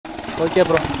Okay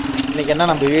bro, இன்றைக்கி என்ன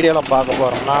நம்ம வீடியோவில் பார்க்க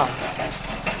போகிறோம்னா,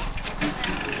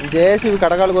 ஜேசிபி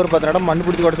கடைக்காலுக்கு ஒரு 10 இடம் மண்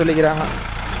பிடிச்சி கூட சொல்லிக்கிறாங்க.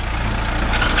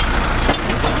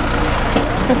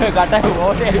 கட்டாயம்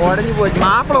உடஞ்சி போச்சு.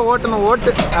 மாப்பிள்ளை ஓட்டணும்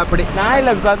ஓட்டு அப்படி. நான்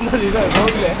இல்லை சந்தோஷம்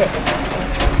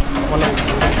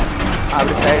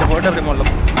அப்படி சைடு போட்டு அப்படி முல்ல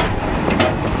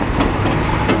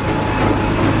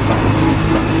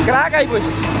கிராக் ஆகி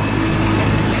போச்சு.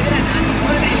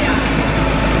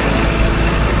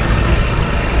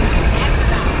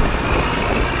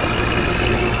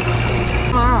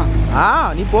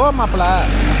 நீ போ மாப்பிள்ள,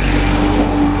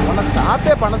 உன்னை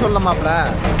ஸ்டாப்பே பண்ண சொல்ல மாப்பிள்ள.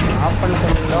 ஆஃப் பண்ண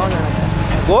சொன்னீங்களோன்னு நினைச்சேன்.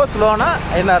 கோ ஸ்லோனா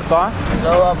என்ன அர்த்தம்?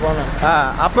 ஸ்லோவாக போனேன்.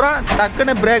 அப்புறம்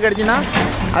டக்குன்னு பிரேக் அடிச்சுன்னா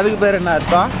அதுக்கு பேர் என்ன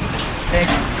அர்த்தம்?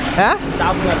 பிரேக்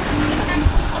ஸ்டாப்னர்.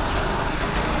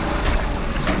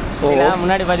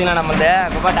 முன்னாடி பார்த்தீங்கன்னா நம்ம இந்த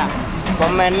கொபாட்டா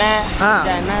பொம்மை என்ன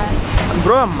என்ன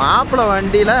ப்ரோ, மாப்பிள்ளை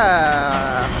வண்டியில்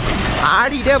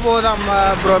ஆடிக்கிட்டே போகுதாம்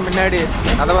ப்ரோ முன்னாடி.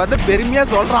 அதை வந்து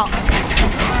பெருமையாக சொல்கிறான்.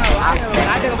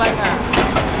 பாருங்க.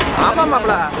 ஆமாம்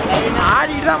மாப்பிள்ள,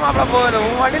 ஆடிக்கிட்டு தான் மாப்பிள்ள போகுது.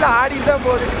 உன் வண்டியில் ஆடிக்கிட்டு தான்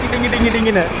போகுது. டிங்கி டிங்கி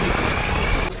டிங்கின்னு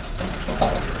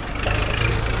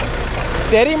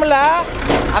தெரியுமில்ல.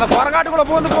 அந்த குரங்காட்டுக்குள்ளே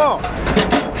போந்து போ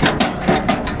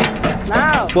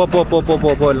போ போ போ போ போ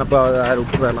போ இல்லைப்பா,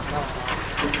 விட்டு போயிடலாம்.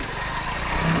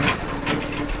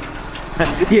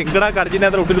 எங்கடா கடைசி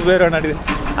நேரத்தில் விட்டுட்டு போயிடுவேன் நாடு.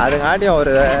 அதுங்காட்டியும்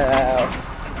ஒரு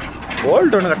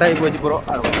போல்ட் ஒன்று கட்டாகி போச்சு ப்ரோ.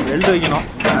 அது வெல்டு வைக்கணும்,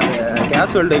 அது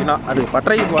கேஸ் வெல்டு வைக்கணும். அதுக்கு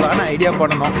பட்டறைக்கு போகலான்னு ஐடியா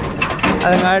பண்ணணும்.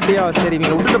 அதுங்காட்டியும் சரி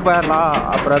நீங்கள் விட்டுட்டு போயிடலாம்,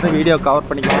 அப்புறம் வந்து வீடியோ கவர்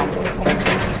பண்ணிக்கலாம்.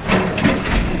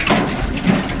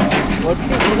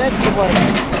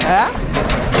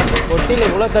 பொட்டியில்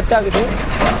இவ்வளோ தட்டாகுது.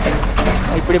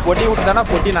 இப்படி பொட்டி விட்டுதானா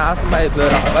பொட்டி நாசமாகி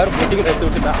போயிடும். வேறு பொட்டிக்கு எடுத்து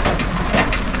விட்டுட்டான்.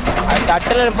 அது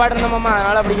தட்டில் நிப்பாட்டிருந்தோம்மா,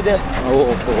 அதனால் அப்படிக்குது. ஓ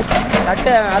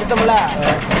தட்டு அர்த்தம்ல.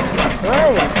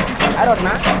 யார்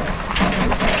ஓட்டினா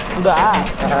இந்தா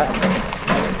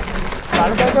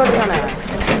பழத்தாச்சும் ஓட்டுறானே.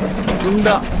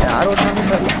 இந்தா யார் ஓட்டினான்னு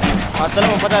தெரியல. மொத்தம்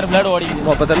 36 பிளேடு ஓடிக்குது.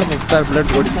 36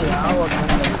 பிளேட் ஓடிக்குது.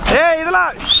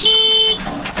 இதெல்லாம்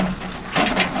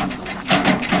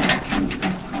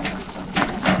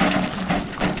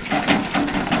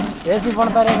ஏசி போன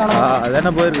தாரே காணும். அது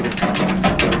என்ன போயிருக்குது.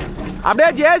 அப்படியே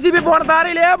ஜேசிபி போன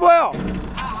தாரையிலே போயும்.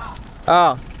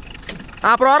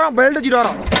 அப்புறம் வரோம், பெல்ட் வச்சுட்டு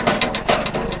வரோம்.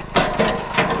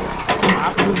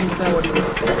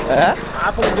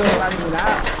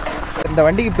 இந்த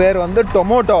வண்டிக்கு பேர் வந்து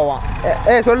டொமோட்டோவான்.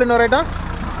 சொல்லு இன்னொரு ஐட்டம்.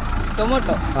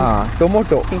 டொமோட்டோ.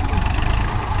 டொமோட்டோ.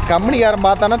 கம்பெனிக்காரன்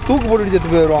பார்த்தானா தூக்கு போட்டு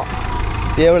செத்து போயிடுவான்.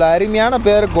 எவ்வளோ அருமையான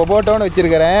பேர் கொபோட்டோன்னு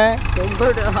வச்சிருக்கிறேன்.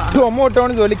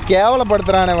 டொமோட்டோன்னு சொல்லி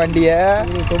கேவலப்படுத்துறானே வண்டியை.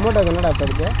 டொமோட்டோ என்னடா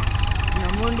படுது?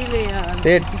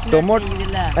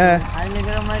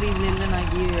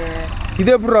 இது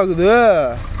எப்படி ஆகுது?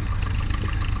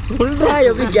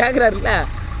 எப்படி கேக்குறாருல.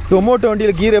 டொமோட்டோ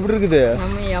வண்டியில கீர் எப்படி இருக்குது?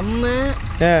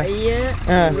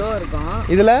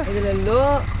 இதுல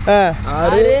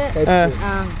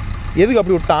எதுக்கு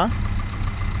அப்படி விட்டான்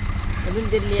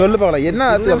சொல்லு பார்க்கலாம். என்ன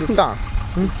அது அப்படி விட்டான்?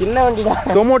 சின்ன வண்டி தான்.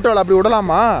 டொமோட்டோவில் அப்படி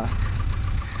விடலாமா?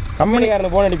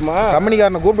 கம்பெனிக்காரனை போன் அடிக்குமா?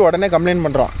 கம்பெனிக்காரனை கூப்பிட்டு உடனே கம்ப்ளைண்ட்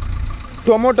பண்ணுறோம்.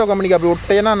 டொமோட்டோ கம்பெனிக்கு அப்படி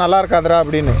விட்டேன்னா நல்லா இருக்காதுரா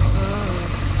அப்படின்னு.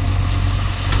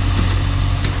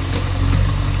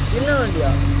 என்ன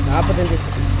வண்டியா?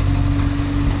 45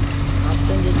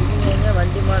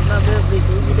 வண்டி மாட்டினா அப்படியே இப்படி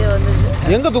தூக்கிட்டே வந்துச்சு.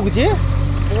 எங்கே தூக்குச்சு?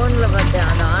 ஃபோனில் பார்த்தேன்.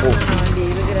 அந்த ஆனந்த வண்டி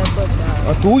இருக்கிறப்ப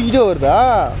தூக்கிட்டே வருதா?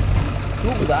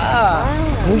 தூக்குதா?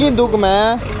 இங்கேயும் தூக்குமே.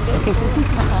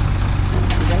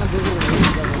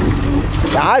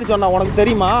 யார் சொன்னா? உனக்கு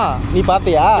தெரியுமா? நீ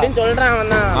பார்த்தியா?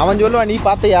 சொல்கிறான் அவன் சொல்லுவான், நீ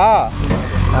பார்த்தியா?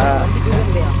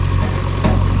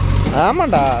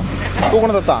 ஆமாண்டா,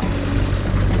 தூக்குனதான்.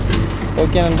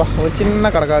 ஓகே நண்பா, ஒரு சின்ன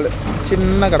கடைக்கால்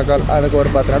அதுக்கு ஒரு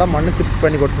 10 இடம் மண் ஷிஃப்ட்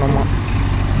பண்ணி கொட்டணுமா.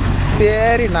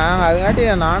 சரி, நாங்கள்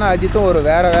அதுங்காட்டியும் நானும் அஜித்தும் ஒரு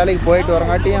வேறு வேலைக்கு போயிட்டு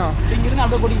வரங்காட்டியும்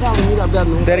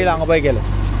தெரியல. அங்கே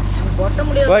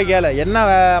போய் கேளு, என்ன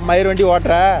மயிர் வண்டி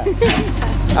ஓட்டுற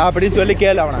அப்படின்னு சொல்லி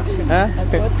கேளு அவனை.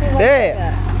 டேய்,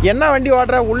 என்ன வண்டி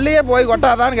ஓட்டுற? உள்ளேயே போய்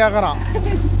கொட்டாதான்னு கேட்குறான்.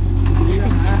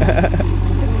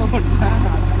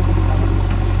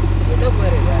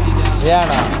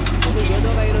 ஏண்ணா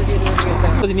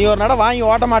நீ ஒரு நட வாங்கி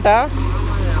ஓட்ட மாட்டா?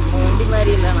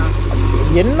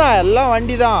 என்ன எல்லாம்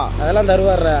வண்டி தான், அதெல்லாம்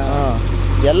தருவார்.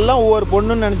 எல்லாம் ஒவ்வொரு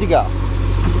பொண்ணுன்னு நினச்சிக்கா,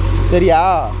 சரியா?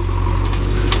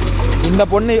 இந்த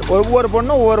பொண்ணு ஒவ்வொரு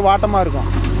பொண்ணும் ஒவ்வொரு வாட்டமாக இருக்கும்.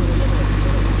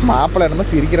 மாப்பிள்ளை என்னமோ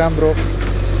சிரிக்கிறான் ப்ரோ.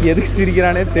 எதுக்கு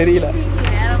சிரிக்கிறானே தெரியல.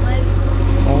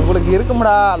 உங்களுக்கு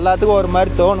இருக்கும்டா, எல்லாத்துக்கும் ஒரு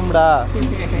மாதிரி தோணும்டா.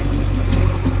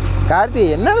 கார்த்தி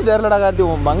என்னன்னு தெரியலடா கார்த்தி,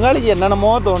 உன் பங்காளிக்கு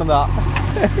என்னென்னமோ தோணுதா?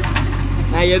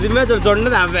 நான் எதுவுமே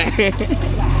சொன்னது அவன்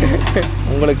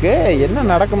உங்களுக்கு என்ன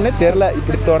நடக்கும்னே தெரில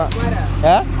இப்படி தோண.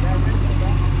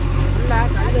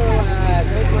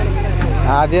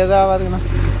 அதே தான் ஆகாதுங்கண்ணா.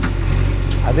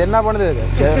 அது என்ன பண்ணுது?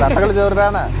 ரெட்டக்கல் சவர்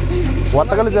தானே.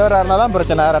 ஒத்தக்கல் சவராக இருந்தால் தான்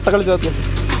பிரச்சனை. ரெட்டக்கல் சவருக்கு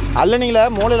அல்லனீங்களே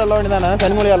மூலையில் அல்ல வேண்டி தானே,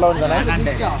 சனி மூலையில் அல்ல வேண்டி தானே.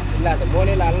 இல்லை அந்த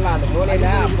மூலையில் அல்ல, அந்த மூலையில்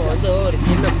அப்போ வந்து ஒரு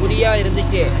சின்ன குழியாக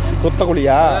இருந்துச்சு. குத்த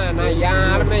குழியா? நான்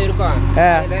யாருமே இருக்கோம்.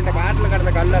 இந்த காட்டில்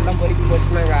கிடந்த கல்லெல்லாம் பொறுக்கி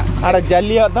போட்டுனாங்க. அட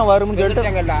ஜல்லியாக தான் வரும்னு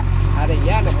சொல்லிட்டு அதை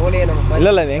ஏன் அந்த மூலையை நம்ம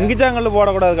இல்லை வெங்கிச்சாங்கல்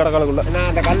போடக்கூடாது கடற்கலுக்குள்ள. நான்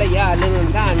அந்த கல்லை ஏன்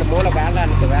அள்ளுன்னு தான் அந்த மூளை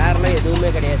வேண்டான்னு வேறெல்லாம் எதுவுமே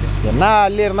கிடையாது. என்ன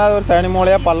அள்ளி இருந்தால் ஒரு சனி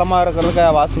மூலையாக பள்ளமாக இருக்கிறதுக்கு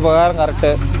வாஸ்து பிரகாரம்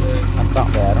கரெக்டு.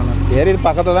 அதான் வேற ஒன்று. சரி இது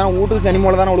பக்கத்தில் தானே வீட்டுக்கு சனி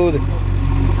மூலை தானே விழுவுது,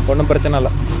 ஒன்றும் பிரச்சனை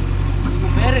இல்லை.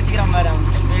 பேர் வச்சுக்கிறேன் பாரு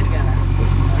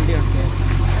வண்டி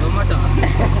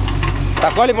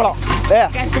தக்காளி பழம்.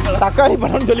 தக்காளி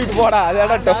பழம்னு சொல்லிட்டு போடா. அது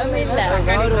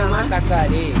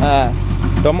தக்காளி.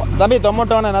 தம்பி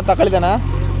டொமேட்டோன்னு என்ன தக்காளி தானே?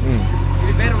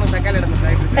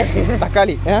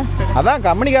 தக்காளி அதான்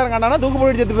கம்பெனிக்காரன் கண்டானா தூக்கு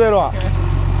போயிட்டு செத்து போயிடுவான்.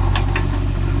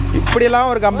 இப்படியெல்லாம்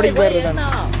ஒரு கம்பெனிக்கு போயிருக்காங்க.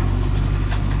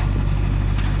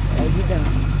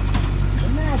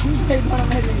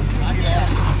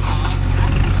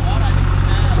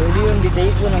 வெடிவண்டி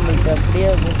டைப்பு நம்மளுக்கு அப்படியே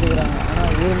கொடுத்துக்கிறாங்க.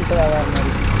 ஆனால் வீல் மட்டும் வேறு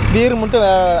மாதிரி. வீல் மட்டும்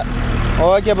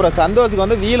ஓகே ப்ரோ. சந்தோஷத்துக்கு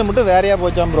வந்து வீல் மட்டும் வேறையாக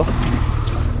போச்சான் ப்ரோ.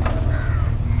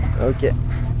 Okay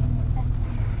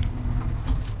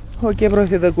okay bro.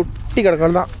 இதை குட்டி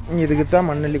கடற்கல் தான். இதுக்கு தான்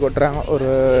மண்ணள்ளி கொட்டுறாங்க. ஒரு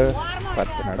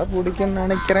 10 நடை பிடிக்குன்னு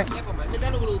நினைக்கிறேன்.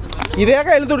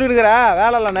 இதேக்கா இழுத்து விட்டு இருக்கிற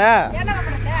வேலை இல்லைண்ணே.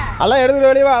 அதெல்லாம் எடுத்துட்டு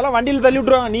வெளியவா, அதெல்லாம் வண்டியில் தள்ளி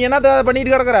விட்டுருவாங்க. நீ என்ன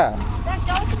பண்ணிட்டு கிடக்குற?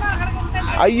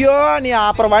 ஐயோ நீ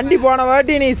அப்புறம் வண்டி போன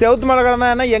வாட்டி நீ செவுத்து மேலே கிடந்தா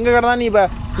என்ன எங்கே கிடந்தா நீ இப்போ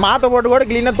மாற்ற போட்டு கூட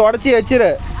க்ளீனாக தொடச்சி வச்சிரு.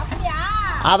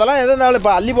 அதெல்லாம் எது இருந்தாலும்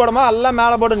இப்போ அள்ளி போடுமா எல்லாம்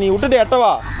மேலே போட்டு நீ விட்டுட்டு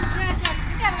எட்டவா.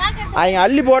 அவங்க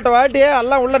அள்ளி போட்ட வாட்டி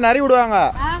எல்லாம் உள்ளே நிறைய விடுவாங்க.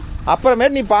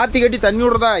 அப்புறமேட்டு நீ பாத்தி கட்டி தண்ணி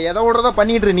விடுறதா எதை விடுறதா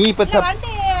பண்ணிட்டு நீ இப்போ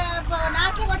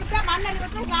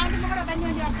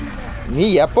நீ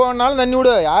எப்போ வேணாலும் தண்ணி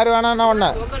விடு. யார் வேணான்னா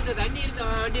ஒன்று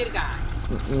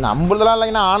நம்மளதெல்லாம்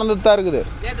இல்லைங்கன்னா ஆனந்தத்தான் இருக்குது.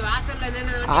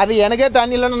 அது எனக்கே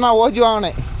தண்ணி இல்லைன்னு நான் ஓச்சி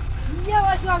வாங்கினேன்.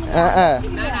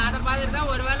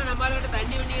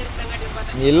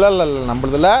 இல்லை இல்லை இல்லை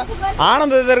நம்மளதில்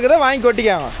ஆனந்தத்தில் இருக்குதா வாங்கி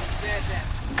கொட்டிக்காங்க.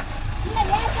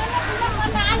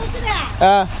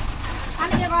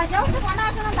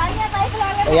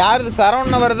 யாருது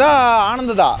சரவண வருதா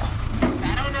ஆனந்ததா?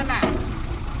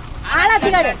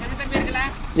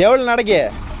 எவ்வளோ நடக்கு?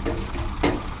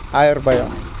 1000 ரூபாயா?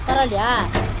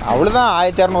 அவ்வளோதான்.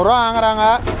 1200 வாங்குறாங்க.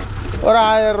 ஒரு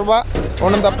 1000 ரூபாய்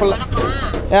ஒன்றும் தப்பு இல்லை.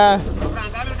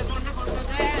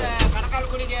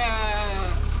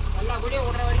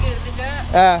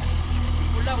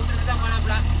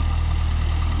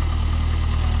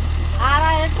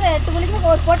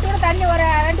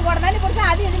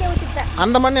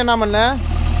 அந்த மண் என்ன மண்ணு?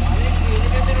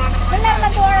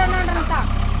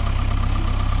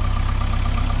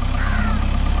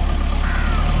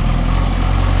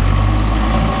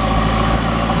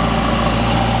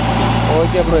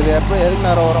 Okay bro. இது எப்போ எதுக்கு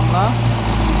நேரம் வரோம்னா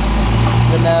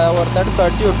இந்த ஒரு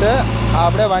தட்டி விட்டு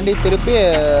அப்படியே வண்டி திருப்பி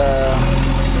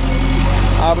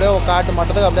அப்படியே காட்டு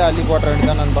மட்டத்துக்கு அப்படியே அள்ளி போட்டுற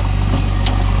வேண்டியதான் நண்பா.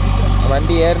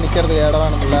 வண்டி ஏறி நிற்கிறதுக்கு இடம்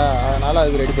வேணும்ல, அதனால்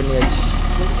அதுக்கு ரெடி பண்ணியாச்சு.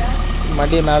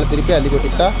 வண்டியை மேலே திருப்பி அள்ளி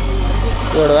கொட்டிட்டா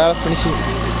இதோட வேலை ஃபினிஷிங்.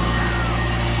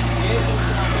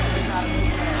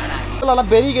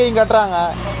 எல்லாம் பெரிய கையும் கட்டுறாங்க.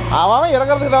 அவன்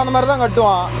இறங்குறதுக்கு தகுந்த மாதிரி தான்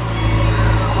கட்டுவான்.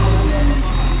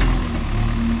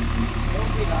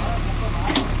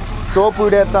 தோப்பு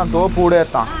வீடே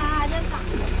தான்.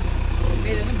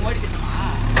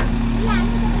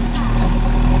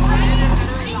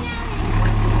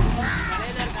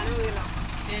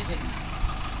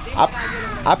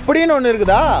 அப்படின்னு ஒன்று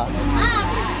இருக்குதா?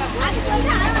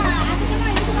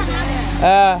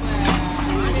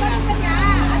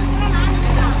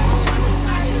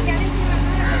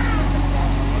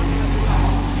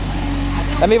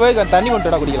 தம்பி போய் தண்ணி கொண்டு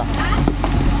விட குடிக்கலாம்.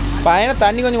 பையனை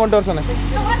தண்ணி கொஞ்சம் கொண்டு வர சொன்னேன்.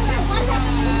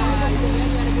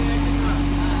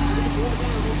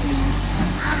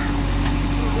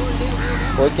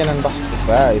 ஓகே நண்பா.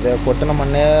 இப்போ இதை கொட்டின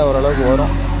மண்ணே ஓரளவுக்கு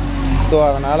வரும். ஸோ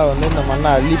அதனால் வந்து இந்த மண்ணை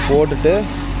அள்ளி போட்டுட்டு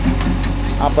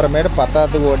அப்புறமேட்டு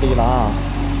பத்தாத்துக்கு ஓட்டிக்கலாம்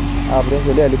அப்படின்னு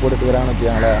சொல்லி அள்ளி போட்டுட்டுக்கிறாங்கன்னு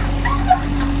வச்சுக்கோங்களேன்.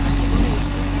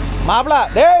 மாப்பிளா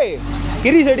டேய்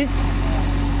கிரீஸ்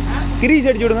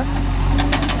அடிச்சு விடுங்க.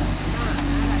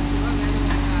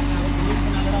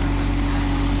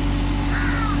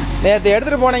 நேற்று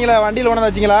எடுத்துகிட்டு போனீங்களா வண்டியில் கொண்டு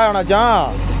வந்து வச்சிங்களா? எவனாச்சும்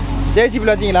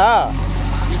ஜேசிபியில் வச்சிங்களா?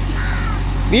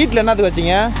 வீட்டில் என்னத்துக்கு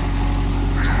வச்சிங்க?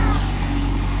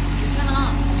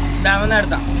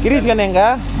 கிரீஸ் கண்ணு எங்க?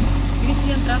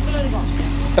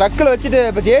 ட்ரக்கில் வச்சுட்டு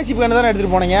இப்போ ஜேசிபி கண்ணு தானே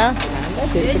எடுத்துகிட்டு போனீங்க?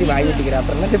 சரி வாங்கி விட்டுக்கிறேன்.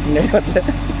 அப்புறம் தான் பின்னாடி வரல.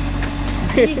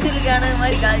 டீசலுக்கான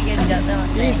மாதிரி காது கேட்டுச்சாதான்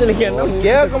டீசலுக்கு என்ன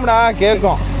கேட்கும்டா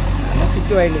கேட்கும்.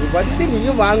 திட்டு வாங்கிட்டு பார்த்துட்டு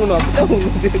நீயும் வாங்கணும். அப்போ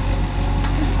உங்களுக்கு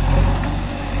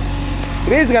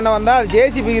கிரீஸ் கண்ணை வந்தால் அது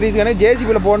ஜேசிபி கிரீஸ் கண்ணு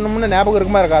ஜேசிபியில் போடணும்னு ஞாபகம்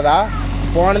இருக்குமா இருக்காதா?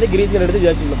 போனது கிரீஸ் கன் எடுத்து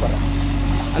ஜேசிபியில் போகிறேன்.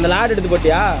 அந்த லாட் எடுத்து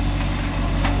போட்டியா?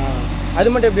 அது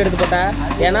மட்டும் எப்படி எடுத்து போட்டேன்?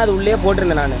 ஏன்னா அது உள்ளே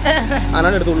போட்டிருந்தேன் நான்,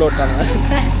 அதனால எடுத்து உள்ளே விட்டாங்க.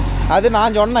 அது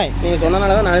நான் சொன்னேன், நீங்கள்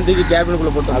சொன்னனால தான் நான் தூக்கி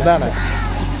கேபினுக்குள்ளே போட்டேன். அதானே.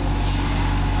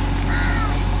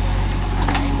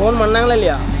 ஃபோன் பண்ணாங்களா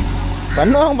இல்லையா?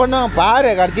 பண்ணுவாங்க பாரு,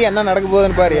 கடைசி என்ன நடக்க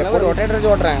போகுதுன்னு பாரு. எப்படி ரொட்டேட்டர்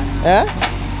வச்சு ஓட்டுறேன்.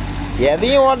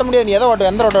 எதையும் ஓட்ட முடியாது. நீ எதை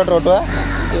ஓட்டுவேன்? எந்த ரொட்டேட்டர் ஓட்டுவேன்?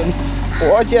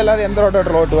 ஓச்சி இல்லாத எந்த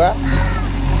ரொட்டேட்டர் ஓட்டுவேன்?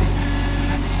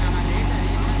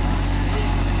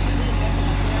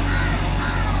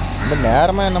 ரொம்ப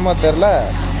நேரமாக என்னமோ தெரில,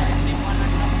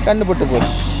 கண்டுபட்டு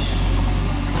போச்சு.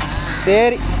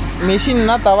 சரி,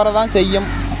 மிஷின்னா தவற தான் செய்யும்.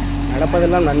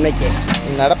 நடப்பதெல்லாம் நன்மைக்கே.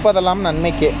 நடப்பதெல்லாம்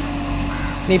நன்மைக்கே.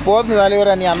 நீ போதும்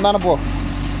தலைவரா, நீ அந்தானே போ.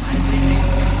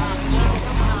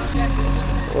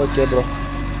 ஓகே ப்ரோ,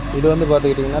 இது வந்து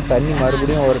பார்த்துக்கிட்டிங்கன்னா தண்ணி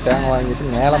மறுபடியும் ஒரு டேங்க்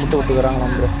வாங்கிட்டு மேலே மட்டும் விட்டுக்கிறாங்க.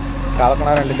 ப்ரோ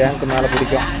கலக்கினா 2 டேங்க்கு மேலே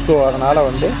பிடிக்கும். ஸோ அதனால்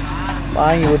வந்து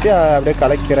வாங்கி ஊற்றி அப்படியே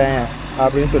கலக்கிறேன்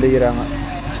அப்படின்னு சொல்லிக்கிறாங்க.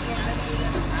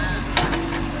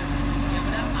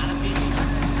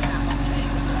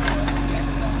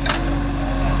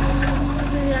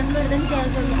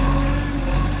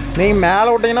 நீங்கள் மேலே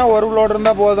விட்டிங்கன்னா ஒரு லோடு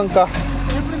இருந்தால் போதுங்கக்கா.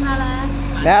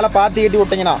 மேலே பாத்தி கட்டி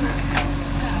விட்டிங்கன்னா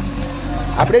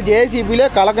அப்படியே ஜேசிபிலே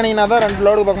கலக்கினீங்கன்னா தான் 2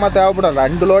 லோடுக்கு பக்கமாக தேவைப்படாது.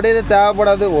 2 லோடு இது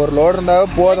தேவைப்படாது, ஒரு லோடு இருந்தாவே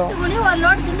போதும்.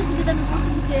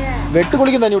 வெட்டு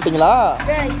குளிக்கும் தண்ணி விட்டிங்களா?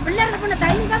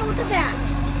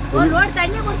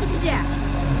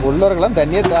 உள்ளவர்கள்லாம்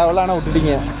தண்ணியே தேவையில்ல, ஆனால்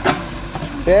விட்டுட்டீங்க.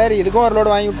 சரி, இதுக்கும் ஒரு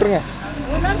லோடு வாங்கி விட்டுருங்க.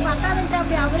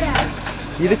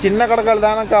 இது சின்ன கடற்கால்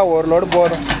தானேக்கா, ஒரு லோடு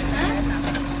போதும்.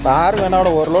 பாருங்க என்னோட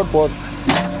ஒரு லோடு போதும்.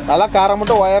 நல்லா கரை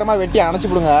மட்டும் உயரமாக வெட்டி அணைச்சி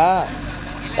விடுங்க.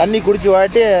 தண்ணி குடிச்சு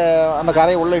வாட்டி அந்த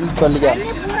கரையை உள்ளே இழுத்து தள்ளிக்க.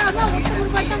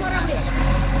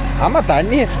 ஆமாம்,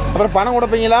 தண்ணி அப்புறம் பணம்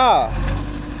கொடுப்பீங்களா?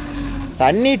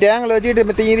 தண்ணி டேங்கில் வச்சுக்கிட்டு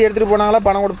இப்போ தீதி எடுத்துகிட்டு போனாங்களா,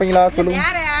 பணம் கொடுப்பீங்களா சொல்லுங்க.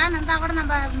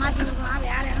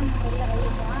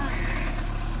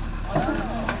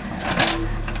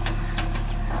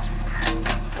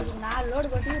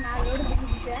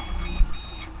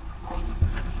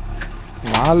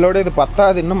 நாலோட இது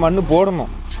பத்தாது, இன்னும் மண்ணு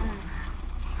போடணும்.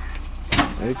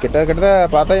 இது கிட்ட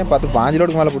பார்த்தா 10-15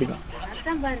 லோடுக்கு மேலே பிடிக்கும்.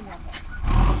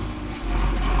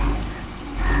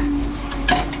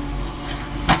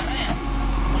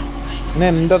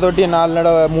 இன்னும் இந்த தொட்டி 4 நட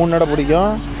 3 நட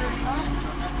பிடிக்கும்.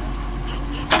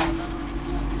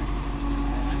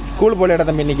 ஸ்கூல் போல இடம்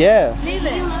தம்பி இன்னைக்கு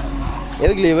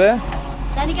எதுக்கு லீவு?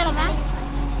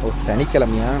 ஓ,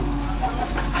 சனிக்கிழமையா?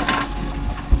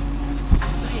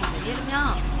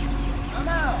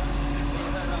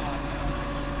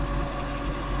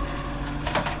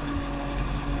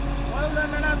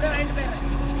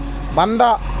 வந்தா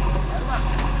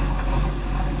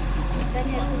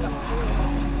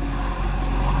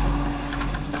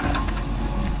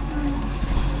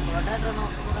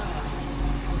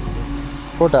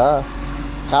போட்டா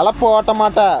கலப்பு ஓட்ட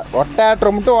மாட்டா, ஒட்டாட்டுற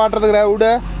மட்டும் ஓட்டுறதுக்குற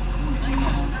விடு.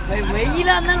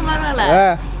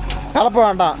 கலப்ப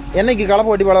வேண்டாம். என்னைக்கு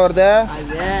கலப்பு ஓட்டி போல வருது?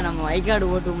 நம்ம வைக்காடு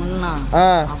ஓட்டுமுன்னா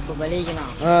அப்போ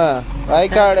பலிக்கலாம்.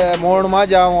 வைக்காடு 3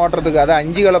 மாதம் ஆகும் ஓட்டுறதுக்கு. அது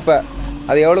 5 கலப்பை.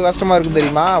 அது எவ்வளோ கஷ்டமாக இருக்கும்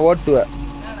தெரியுமா? ஓட்டுவேன்.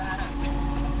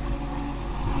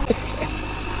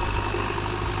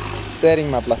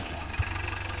 சரிங்க மாப்பிள்ள.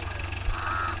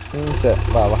 சரி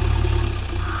வா.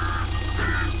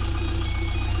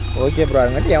 Okay bro.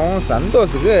 அதுங்காட்டி அவன்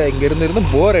சந்தோஷுக்கு இங்கே இருந்து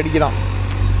போர் அடிக்குதான்.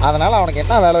 அதனால் அவனுக்கு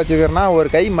என்ன வேலை வச்சுக்கிறேன்னா, ஒரு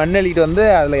கை மண் அள்ளிட்டு வந்து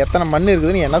அதில் எத்தனை மண்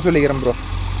இருக்குதுன்னு என்ன சொல்லிக்கிறேன் ப்ரோ.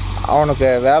 அவனுக்கு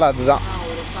வேலை அதுதான்.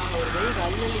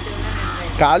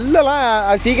 கல்லெல்லாம்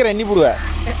சீக்கிரம் எண்ணி போடுவேன்,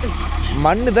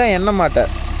 மண் தான் எண்ண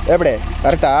மாட்டேன். எப்படி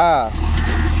கரெக்டா?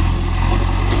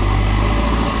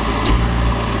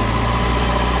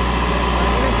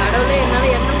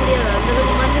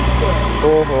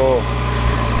 ஓஹோ.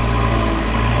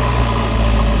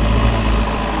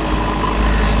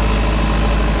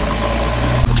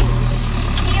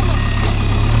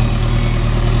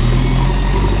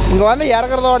 இங்கே வந்து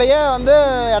இறக்குறதோடையே வந்து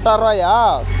 8000 ரூபாயா?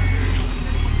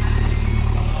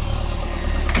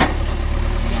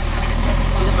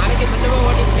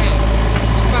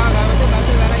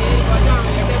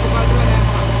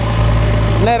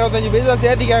 இன்னும் 25 பைசா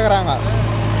சேர்த்து கேட்குறாங்க.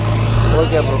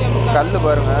 Okay bro. கல்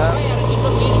பாருங்க.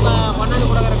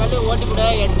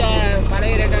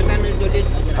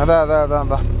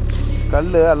 அதான்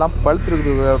கல் எல்லாம்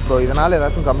பழுத்துருக்குது ப்ரோ. இதனால்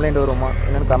ஏதாச்சும் கம்ப்ளைண்ட் வருமா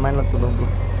என்னென்னு கமெண்ட்டில் சொல்லுங்க ப்ரோ.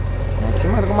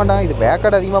 மேக்ஸிமம் இருக்க மாட்டாங்க. இது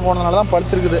பேக்கட் அதிகமாக போனதுனால தான்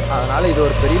பழுத்துருக்குது. அதனால் இது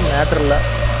ஒரு பெரிய மேட்டர் இல்லை.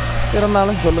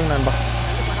 இருந்தாலும் சொல்லுங்க நண்பா.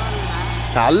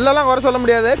 கல்லெல்லாம் குறை சொல்ல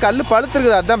முடியாது. கல்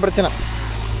பழுத்துருக்குது, அதுதான் பிரச்சனை.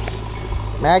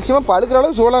 மேக்ஸிமம் பழுக்கிற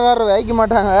அளவுக்கு சூளக்காரர் வைக்க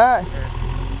மாட்டாங்க.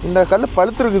 இந்த கல்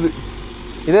பழுத்துருக்குது.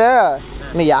 இதே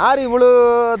இன்னும் யார் இவ்வளோ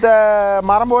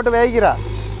மரம் போட்டு வேய்க்கிறா?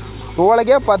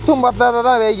 சூளைக்கே 10 பத்தாத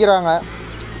தான் வேய்க்கிறாங்க.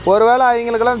 ஒருவேளை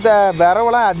அவங்களுக்கெல்லாம்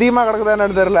விரவெல்லாம் அதிகமாக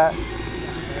கிடக்குதான்னு தெரில,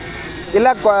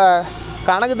 இல்லை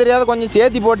கணக்கு தெரியாத கொஞ்சம்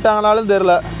சேர்த்தி போட்டாங்கனாலும்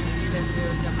தெரில.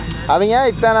 அவங்க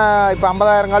இத்தனை இப்போ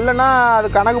 50,000 கல்லுன்னா அது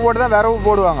கணக்கு போட்டு தான் விரவு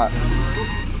போடுவாங்க.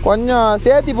 கொஞ்சம்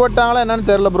சேர்த்தி போட்டாங்களா என்னன்னு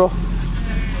தெரில ப்ரோ.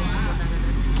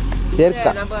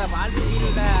 சரிக்கா.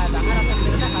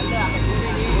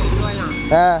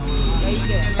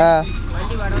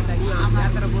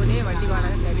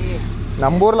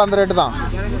 நம்ம ஊரில் அந்த ரேட்டு தான்.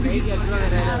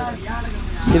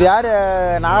 இது யார்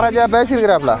நாகராஜா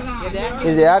பேசியிருக்கிறாப்ல?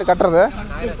 இது யார் கட்டுறது?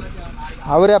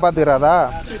 அவரே பார்த்துக்கிறாரா?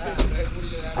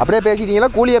 அப்படியே பேசிட்டீங்களா?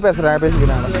 கூலியாக பேசிக்கிறாங்க.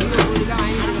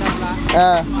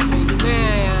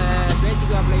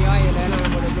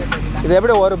 இது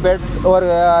எப்படி ஒரு பெட் ஒரு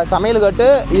சமையல் கட்டு?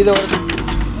 இது ஒரு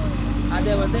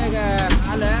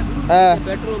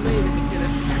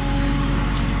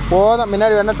போதும்.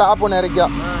 முன்னாடி வேணா டாப் ஒன்று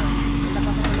இறக்கும்.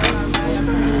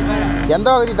 எந்த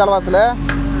வகை தலைவாசல்?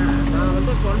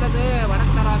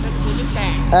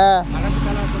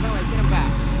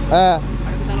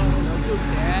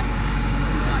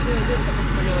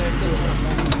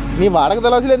 நீ வடக்கு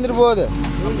தலைவாசல் இருந்துட்டு போகுது.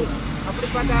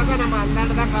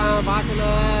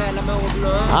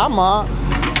 ஆமாம்,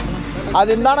 அது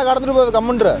இருந்தானே கடந்துட்டு போகுது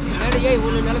கம்முன்று.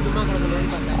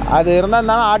 அது இருந்தால்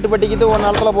இருந்தாலும் ஆட்டுப்பட்டிக்கிட்டு ஒரு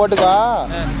நேரத்தில் போட்டுக்கா.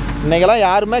 இன்றைக்கெல்லாம்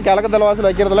யாருமே கிழக்கு தலைவாசல்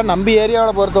வைக்கிறதில்ல. நம்பி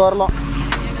ஏரியாவில் பொறுத்த வரலாம்.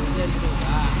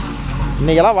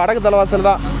 இன்றைக்கெல்லாம் வடக்கு தலைவாசல்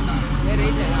தான்.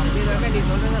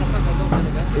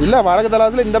 இல்லை, வடக்கு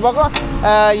தலைவாசல் இந்த பக்கம்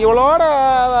இவளோட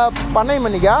பண்ணை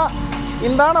பண்ணிக்கா.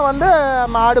 இந்தானே வந்து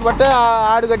ஆடு பட்டு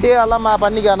ஆடு கட்டி எல்லாம்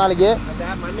பண்ணிக்கா நாளைக்கு.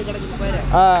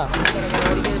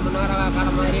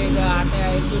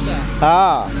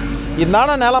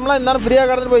 இந்தானே நிலம்லாம் இந்தானே ஃப்ரீயாக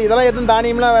கடந்துட்டு போய் இதெல்லாம் எதுவும்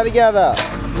தானியம்லாம் விதைக்காத.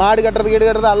 மாடு கட்டுறது கீடு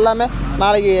கட்டுறது எல்லாமே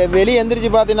நாளைக்கு வெளியே எந்திரிச்சு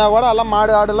பார்த்தீங்கன்னா கூட எல்லாம்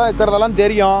மாடு ஆடுலாம் இருக்கிறதெல்லாம்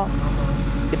தெரியும்.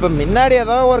 இப்போ முன்னாடி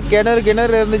ஏதாவது ஒரு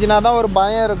கிணறு இருந்துச்சுன்னா தான் ஒரு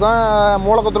பயம் இருக்கும்,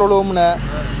 மூலக்கத்தில் விழுவும்னு.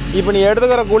 இப்போ நீ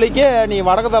எடுத்துக்கிற குழிக்கு நீ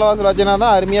வடக்கு தலைவாசல் வச்சினா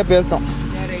தான் அருமையாக பேசும்.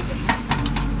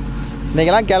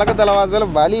 இன்றைக்கெல்லாம் கிழக்கு தலைவாசல்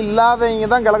வழி இல்லாதவங்க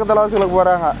தான் கிழக்கு தலைவாசலுக்கு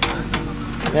போகிறாங்க.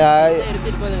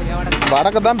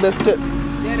 வடக்கு தான் பெஸ்ட்டு.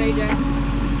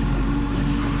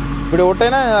 இப்படி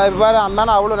விட்டேன்னா இப்போ பாரு,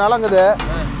 அந்தானே அவ்வளோ நிலங்குது.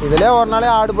 இதிலே ஒரு நாளே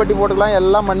ஆடு பட்டி போட்டுக்கலாம்,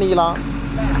 எல்லாம் பண்ணிக்கலாம்.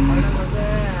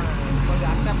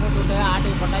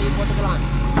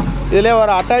 இதிலே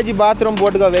ஒரு அட்டாச்சி பாத்ரூம்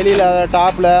போட்டுக்கோ வெளியில்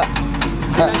டாப்பில்.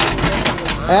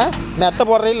 மெத்த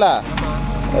போடுறீல்ல,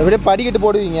 எப்படியே படிக்கட்டு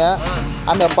போடுவீங்க.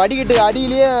 அந்த படிக்கட்டு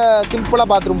அடியிலேயே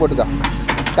சிம்பிளாக பாத்ரூம் போட்டுக்கோ.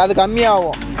 அது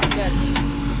கம்மியாகும்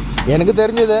எனக்கு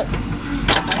தெரிஞ்சது.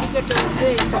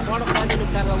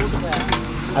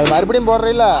 அது மறுபடியும்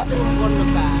போடுறீல்ல,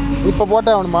 இப்போ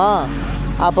போட்டே ஆகணுமா?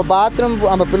 அப்போ பாத்ரூம்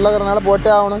நம்ம பிள்ளைகிறனால போட்டே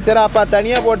ஆகணும். சரி, அப்போ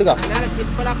தனியாக போட்டுக்கோ.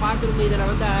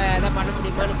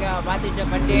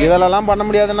 இதெல்லாம் பண்ண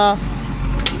முடியாதுண்ணா.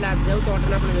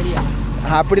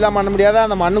 அப்படிலாம் பண்ண முடியாது.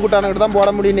 அந்த மண்ணு குட்டானுக்கிட்ட தான் போட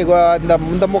முடியும். நீ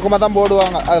இந்த முக்கமாக தான்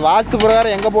போடுவாங்க. அது வாஸ்து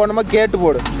பிரகாரம் எங்கே போடணுமோ கேட்டு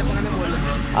போடு.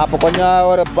 அப்போ கொஞ்சம்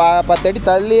ஒரு 10 அடி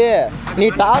தள்ளி நீ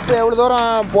டாப் எவ்வளோ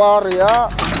தூரம் போடுறியோ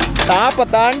டாப்பை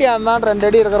தாண்டி அந்தாண்டு 2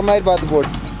 அடி இருக்கிற மாதிரி பார்த்து போடு.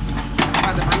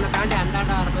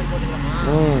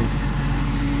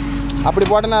 அப்படி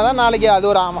போட்டனா தான் நாளைக்கு அது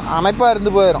ஒரு அமைப்பாக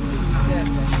இருந்து போயிடும்.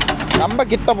 ரொம்ப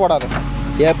கிட்ட போடாது.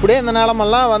 எப்படியே இந்த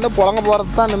நிலமெல்லாம் வந்து புழங்க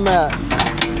போகிறது தான் நிம்ம.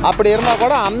 அப்படி இருந்தால்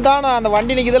கூட அந்த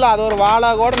வண்டி நிற்கிதில்ல, அது ஒரு வாழை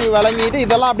கூட நீ விளங்கிட்டு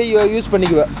இதெல்லாம் அப்படியே யூஸ்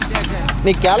பண்ணிக்குவ.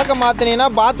 நீ கிழக்க மாற்றினீங்கன்னா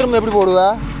பாத்ரூம் எப்படி போடுவ?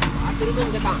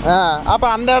 அப்போ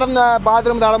அந்த இடம்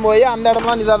பாத்ரூம் தடம் போய் அந்த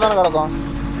இடம்லாம் இதாக தானே கிடக்கும்.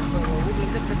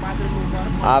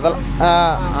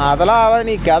 அதெல்லாம்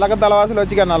நீ கிழக்க தலைவாசல்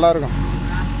வச்சுக்க நல்லாயிருக்கும்.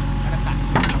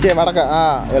 சரி, வடக்க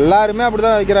எல்லாருமே அப்படி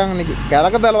தான் வைக்கிறாங்க இன்றைக்கி.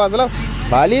 கிழக்க தலைவாசலில்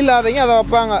வழி இல்லாதவங்க அதை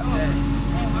வைப்பாங்க.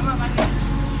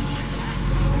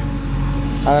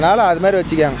 அதனால் அது மாதிரி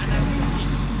வச்சுக்காங்க.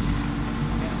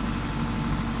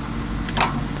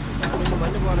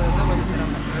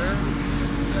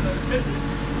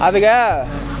 அதுங்க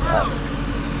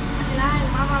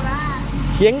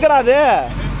எங்கடா அது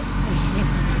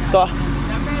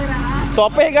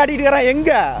தொப்பையை காட்டிட்டு இருக்கிறான்.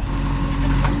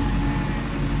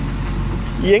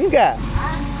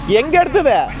 எங்க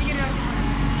எடுத்தது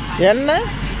என்ன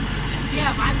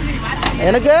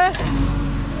எனக்கு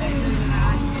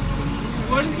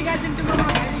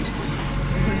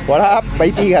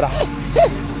பைத்தியக்காரா.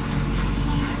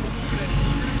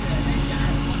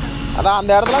 அதான்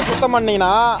அந்த இடத்துல சுத்தம்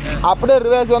பண்ணிங்கன்னா அப்படியே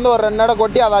ரிவேர்ஸ் வந்து ஒரு 2 இடம்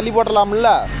கொட்டி அதை அள்ளி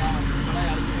போட்டலாம்ல.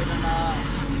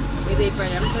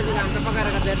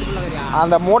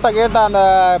 அந்த மூட்டை கேட்ட அந்த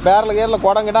பேரல்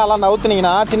குடம் கேட்டால் அதெல்லாம்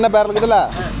நவுத்துனீங்கன்னா சின்ன பேரல் இருக்குதுல்ல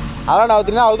அதெல்லாம்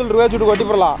நவுத்தினீங்கன்னா அதுல ரிவேர்ஸ் விட்டு கொட்டி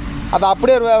போடலாம். அதை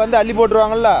அப்படியே வந்து அள்ளி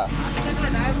போட்டுருவாங்கல்ல.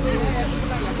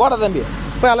 போட தம்பி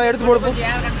இப்போ எல்லாம் எடுத்து போடுப்போம்.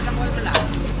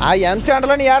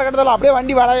 எம்ஸ்டாண்டில் நீ யார் கட்டதாலும் அப்படியே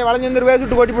வண்டி வளைஞ்சிருந்து ரிவேர்ஸ்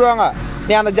விட்டு கொட்டி போடுவாங்க.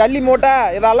 நீ அந்த ஜல்லி மூட்டை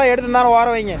இதெல்லாம் எடுத்து இருந்தாலும் ஓர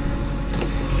வைங்க.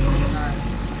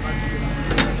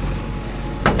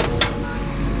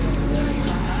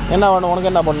 என்ன பண்ணும் உனக்கு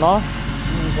என்ன பண்ணும்?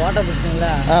 போட்டோ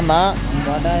பிடிச்சிங்களா? ஆமாம்.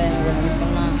 போட்டோ எனக்கு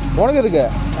பண்ணால் உனக்கு எதுக்கு?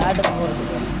 காட்டுக்கு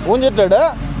போகிறதுக்கு. ஊஞ்செட்டு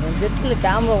என் செட்டில்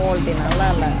கேமரா குவாலிட்டி நல்லா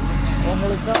இல்லை.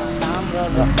 உங்களுக்கும் கேமரா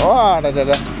ஓ அட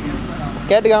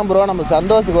கேட்டுக்காம ப்ரோ. நம்ம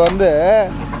சந்தோஷத்துக்கு வந்து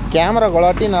கேமரா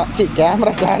குவாலிட்டி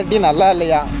கேமரா கிளாரிட்டி நல்லா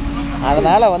இல்லையா,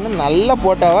 அதனால் வந்து நல்ல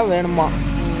போட்டோவாக வேணுமா.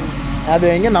 அது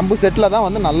எங்கே நம்ம செட்டில் தான்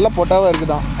வந்து நல்ல போட்டோவாக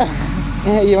இருக்குதான்.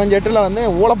 இவன் செட்டில் வந்து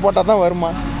ஊழ போட்டால் தான்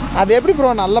வருமா. அது எப்படி ப்ரோ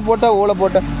நல்ல போட்டோ ஊழ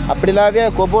போட்டோ? அப்படி இல்லாத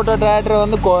கொபோட்டோ டிராக்டர்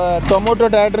வந்து டொமோட்டோ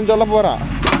டிராக்டர்னு சொல்ல போகிறான்.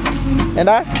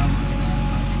 ஏண்டா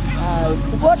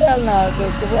குபோட்டா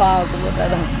குபோட்டா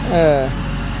தான்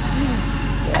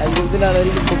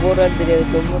குபோட்டான்னு தெரியாது,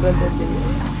 டொமோட்டோன்னு தெரியாது.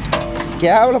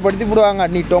 கேவலப்படுத்தி விடுவாங்க.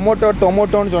 நீ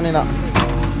டொமோட்டோன்னு சொன்னீங்கன்னா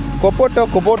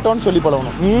கொபோட்டோன்னு சொல்லி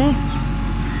பழகணும்.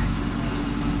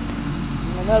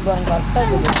 இந்த மாதிரி பாருங்க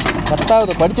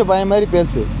கரெக்டாகுது. படித்த பையன் மாதிரி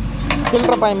பேசு,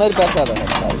 சில்லற பையன் மாதிரி பேசாத.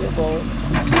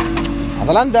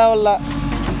 அதெல்லாம் தேவையில்ல.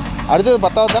 அடுத்தது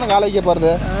 10வது தானே காலை வைக்க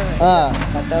போகிறது.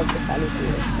 10வது காலேஜ்.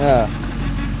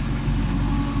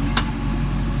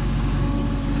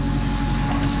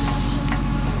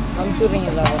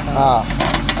 அனுப்பிச்சுட்றீங்களா?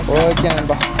 ஓகே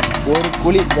நண்பா. ஒரு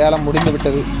குழி வேலை முடிந்து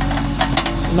விட்டது.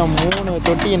 இன்னும் 3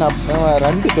 தொட்டி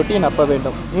 2 தொட்டி நப்ப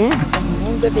வேண்டும்.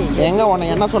 3 தொட்டி எங்கே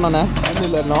உன்னை என்ன சொன்னேண்ணே? ஒன்றும்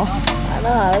இல்லை இன்னும்.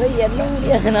 ஆனால் அது என்ன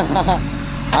முடியாதுண்ணா.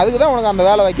 அதுக்கு தான் உனக்கு அந்த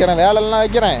வேலை வைக்கிறேன். வேலைலாம்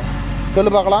வைக்கிறேன்.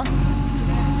 சொல்லு பார்க்கலாம்.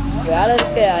 வேலை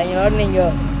இருக்கு அவங்களோட.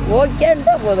 நீங்கள்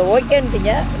ஓகேன்ட்டா போதும்.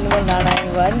 ஓகேன்ட்டீங்க. இன்னும் நான்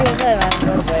எங்கள் வண்டி வந்து நான்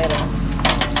என்னோட போயிடுறேன்.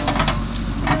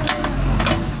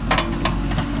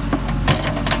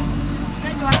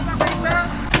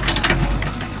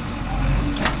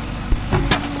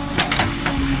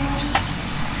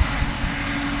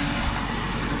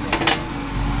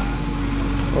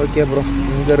 Okay bro.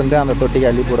 இங்கேருந்து அந்த தொட்டிக்கு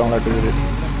அள்ளி போடுவாங்களாட்டுக்குது.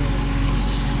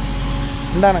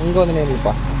 இந்தாண்ணா இங்கே வந்து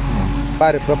நேரில்ப்பா.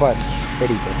 பாரு இப்போ பாரு.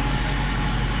 சரி இப்போ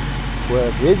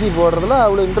ஜேசி போடுறதுல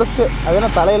அவ்வளோ இன்ட்ரெஸ்ட்டு. அது என்ன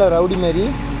தலையில் ரவுடி மாரி?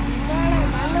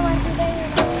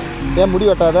 ஏன் முடி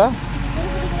வெட்டாத?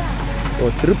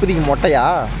 ஓ திருப்பதிக்கு மொட்டையா?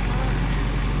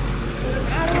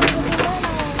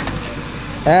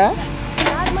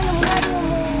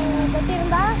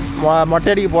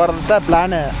 மொட்டை அடிக்க போகிறது தான்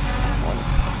பிளானு.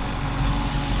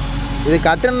 இது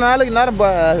கட்டின நாளுக்கு நேரம்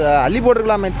அள்ளி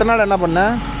போட்டுருக்கலாமே. இத்தனை நாள் என்ன பண்ண?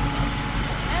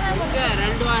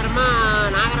 2 வாரமா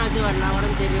நாகராஜ் வரல,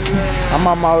 உடம்பு சரியில்லை.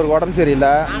 ஆமாம் அவருக்கு உடம்பு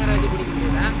சரியில்லை.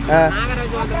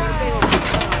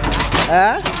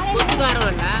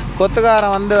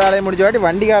 கொத்துக்காரன் வந்து வேலையை முடிச்ச வாட்டி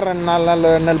வண்டிக்காரன்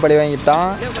 4 நாள் பழி வாங்கிட்டான்.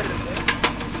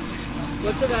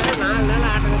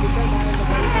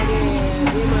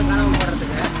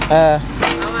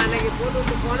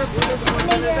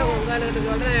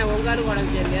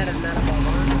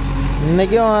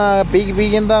 இன்னைக்கும்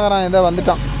பீக்கின்னு தான் இருக்கிறான். இதை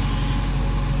வந்துட்டான்.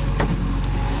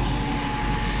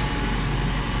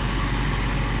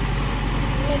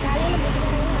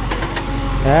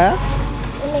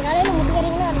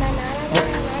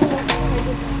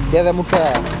 ஏதா முட்டை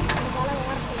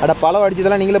அட பழம்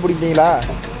அடிச்சதெல்லாம் நீங்களே பிடிப்பீங்களா?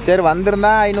 சரி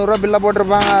வந்திருந்தா 500 ரூபா பில்லை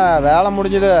போட்டிருப்பாங்க. வேலை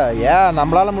முடிஞ்சது. ஏன்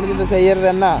நம்மளால முடிஞ்சது செய்யறது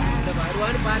என்ன?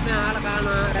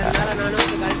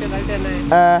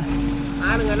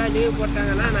 ஆளுங்கெல்லாம் லீவ்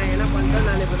போட்டாங்கன்னா நான் என்ன பண்ணுறேன்,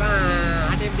 நான் இப்போ தான்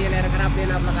ஆர்டிஎம்டியில் இருக்கிறேன்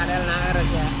அப்படின்னு அப்புறம் காலையில்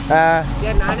நாகராஜ்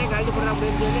சரி நானே கழட்டி போடுறேன்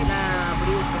அப்படின்னு சொல்லி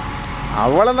அப்படி விட்டேன்.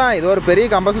 அவ்வளோதான். இது ஒரு பெரிய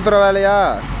கம்ப சுத்துற வேலையா?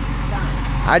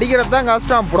 அடிக்கிறது தான்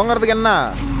கஷ்டம், புடுங்கிறதுக்கு என்ன?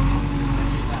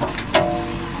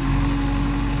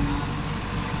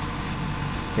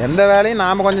 எந்த வேலையும்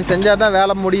நாம் கொஞ்சம் செஞ்சால் தான்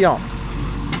வேலை முடியும்,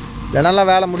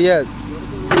 இல்லைனாலாம் வேலை முடியாது.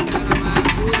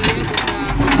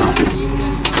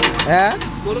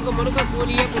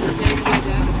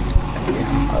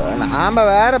 நாம்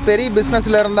வேறு பெரிய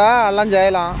பிஸ்னஸில் இருந்தால் எல்லாம்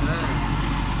செய்யலாம்.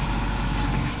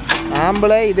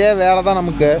 நாம்பளே இதே வேலை தான்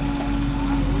நமக்கு.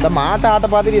 இந்த மாட்டை ஆட்டை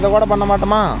பார்த்துட்டு இதை கூட பண்ண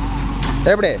மாட்டோமா?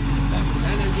 எப்படி?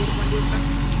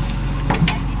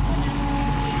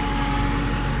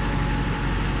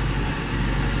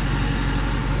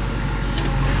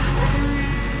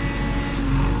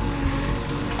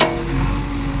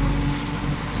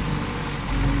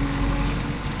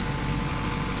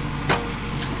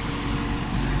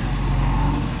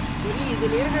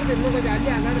 இருக்கிறது இன்னும் கொஞ்சம் அள்ளி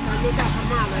அல்லாடு தள்ளி விட்டு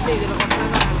அப்புறமா அள்ளி இதில் கொட்டினா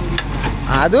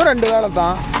அதுவும் 2 வேலை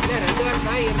தான். இல்லை 2 வேலை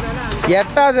தான் இருந்தாலும்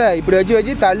எட்டாத இப்படி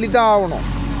வச்சு தள்ளி தான் ஆகணும்.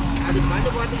 அது மண்ணு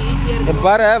போட்டு ஈஸியாக இருக்கும்.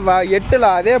 பாரு எட்டில்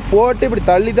அதே போட்டு இப்படி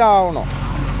தள்ளி தான் ஆகணும்.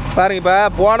 பாருங்க இப்போ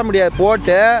போட முடியாது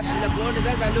போட்டு. இல்லை போட்டு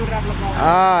தான் தள்ளி விட்றாப்புல.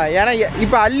 ஏன்னா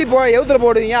இப்போ அள்ளி எவுத்தில்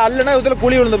போடுவீங்க. அல்லுனா எவுத்தில்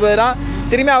குழி விழுந்து போயிடும்.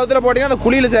 திரும்பி அவுத்தில் போட்டிங்கன்னா அந்த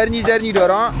குழியில் சரிஞ்சிட்டு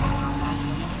வரும்.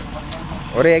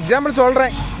 ஒரு எக்ஸாம்பிள்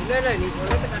சொல்கிறேன். இல்லை இல்லை நீ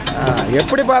சொல்கிறது கரெக்டாக.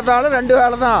 எப்படி பார்த்தாலும் 2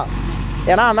 வேலை தான்.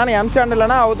 ஏன்னா அந்தானே எம்ஸ்டாண்ட்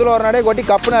இல்லைன்னா அவுத்தில் ஒரு நடையை கொட்டி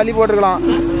கப்புன்னு அள்ளி போட்டுருக்கலாம்.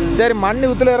 சரி மண்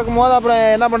ஊத்தில் இருக்கும் போது அப்புறம்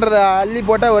என்ன பண்ணுறது, அள்ளி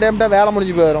போட்டால் ஒரே மட்டும் வேலை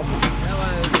முடிஞ்சு போயிடும்.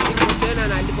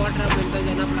 நான் அள்ளி போட்டுறேன்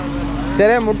அப்படின்னு என்ன பண்ண.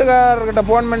 சரி முட்டுக்காரர்கிட்ட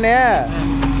ஃபோன் பண்ணி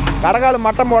கடைக்கால்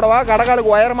மட்டம் போடவா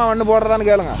கடைக்காலுக்கு உயரமாக மண்ணு போடுறதான்னு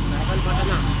கேளுங்க.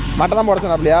 மட்டம் தான் போட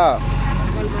சொன்ன அப்படியா?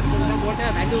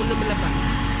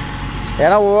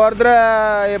 ஏன்னா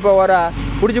ஒவ்வொருத்தர் இப்போ ஒரு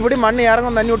பிடிச்சி மண்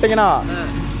இறங்கும் தண்ணி விட்டிங்கன்னா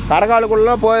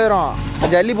கடைக்காலுக்குள்ளே போயிடும்.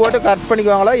 ஜல்லி போட்டு கட்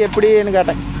பண்ணிக்குவாங்களா எப்படின்னு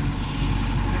கேட்டேன்.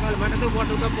 மட்டத்துக்கு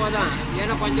போட்டு விட்டா போதும்.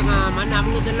 ஏன்னா கொஞ்சம் மண்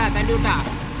அமுங்குதில்ல தண்ணி விட்டா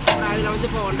அப்புறம் அதில் வந்து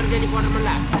இப்போ 1.5 ஜல்லி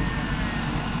போடுறோம்ல,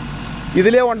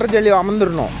 இதுலேயே 1.5 ஜல்லி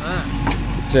அமர்ந்துடணும்.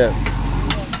 சரி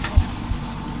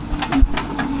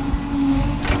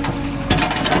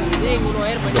இதே இங்கே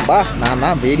ஒயர் பண்ணி பா நான்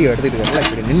தான் வீடியோ எடுத்துகிட்டு இருக்கேன்ல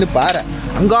இப்படி நின்று பாரு.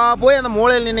 அங்கே போய் அந்த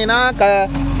மூலையில் நின்னா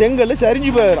செங்கல்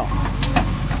சரிஞ்சு போயிடும்.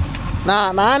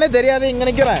 நானே தெரியாத இங்கே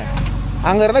நிற்கிறேன்.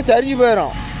 அங்கே இருந்தால் சரிஞ்சு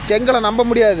போயிடும். செங்கலை நம்ப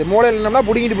முடியாது. மூலையில் நின்னோம்னா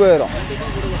பிடிங்கிட்டு போயிடும்.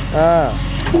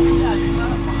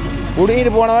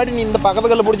 பிடிங்கிட்டு போன வாட்டி நீ இந்த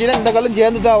பக்கத்து கல் பிடிச்சின்னா இந்த கல்லும்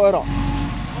சேர்ந்து தான் வரும்.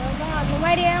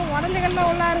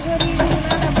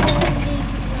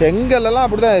 செங்கல்லாம்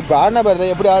அப்படி தான் இப்போ ஆடின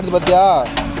பாரு எப்படி ஆடுது பார்த்தியா?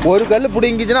 ஒரு கல்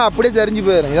பிடிங்கிச்சுன்னா அப்படியே சரிஞ்சு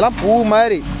போயிடும். இதெல்லாம் பூ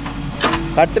மாதிரி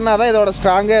கட்டுனா தான் இதோட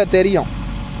ஸ்ட்ராங்கே தெரியும்.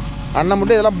 அண்ணன்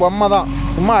மட்டும் இதெல்லாம் பொம்மை தான்,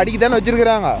 சும்மா அடிக்கத்தானே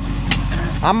வச்சுருக்குறாங்க.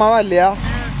 ஆமாவா இல்லையா?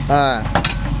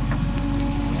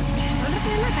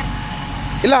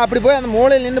 இல்லை அப்படி போய் அந்த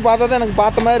மூலையில் நின்று பார்த்தா தான் எனக்கு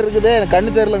பார்த்த மாதிரி இருக்குது. எனக்கு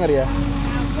கண்ணு தெரிலங்கறியா?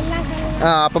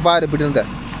 அப்போ பாரு இப்படி இருந்த.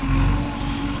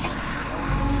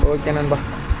 ஓகே நண்பா,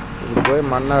 இப்படி போய்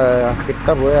மண்ணை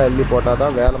கிட்ட போய் அள்ளி போட்டால்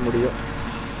தான் வேலை முடியும்.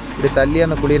 இப்படி தள்ளி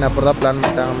அந்த குழியை அப்புறம் தான் பிளான்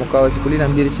பண்ணிட்டாங்க. 3/4 குழி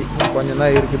நம்பிருச்சு, கொஞ்சம்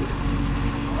தான் இருக்குது.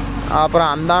 அப்புறம்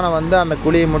அந்தானை வந்து அந்த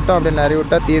குழியை மட்டும் அப்படியே நிறைய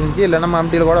விட்டால் தீர்ந்துச்சு. இல்லைன்னா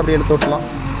மம்டியில் கூட அப்படியே எடுத்து விட்டலாம்.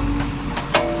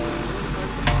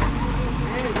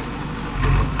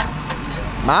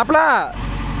 மாப்பிள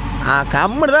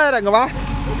கம்முன்னு தான் இறங்க வா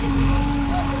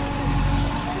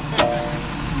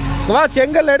வா,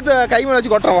 செங்கல் எடுத்து கை மேலே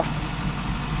வச்சு கொட்டுறவா.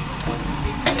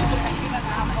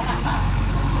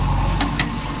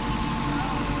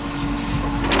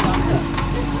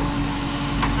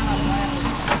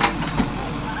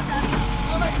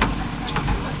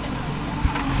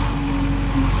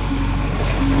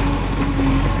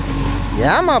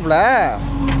 ஏன் மாப்பிள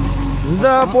இந்த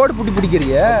போடு புட்டி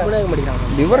பிடிக்கிறிய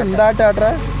லிவர் இந்த ஆட்டு ஆட்டுற?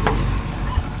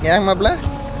 ஏன் மாப்பிள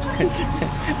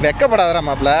வெக்கப்படாதரா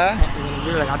மாப்பிள?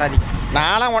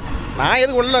 நான்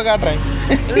எதுக்கு உள்ள காட்டுறேன்?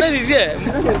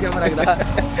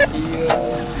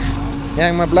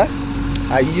 ஏங்க மாப்பிள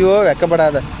ஐயோ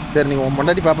வெக்கப்படாத. சரி நீங்கள் உன்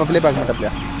பொண்டாட்டி பாப்பாப்பிலே பார்க்க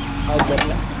மாட்டாப்பிலையா?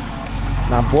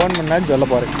 நான் ஃபோன் பண்ணான்னு சொல்ல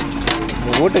போகிறேன்.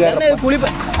 உங்கள் வீட்டுக்காரர் குளிப்ப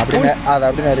அப்படின்னு அது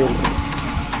அப்படி நிறைய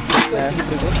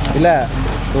இல்லை,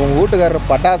 உங்கள் வீட்டுக்காரர்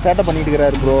பட்டா சேட்டை பண்ணிட்டு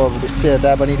இருக்கிறாரு ப்ரோ, அப்படி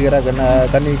சேட்டை பண்ணிட்டு இருக்கிறா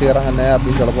கண்ணிட்டு இருக்கிறாங்கண்ணே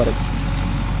அப்படின்னு சொல்ல போகிறேன்.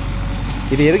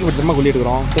 இது எதுக்கு இப்படி திரும்ப குழி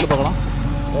எடுக்கிறோம் சொல்லி பார்க்கலாம்.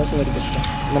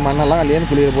 இந்த மண்ணெல்லாம் அள்ளியே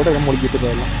குழியில் போட்டு அப்படியே முழுக்கிட்டு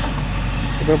போயிடலாம்.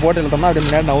 இப்போ போட்டு இழுத்தோம்னா அப்படியே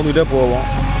முன்னாடி நவுந்துகிட்டே போவோம்.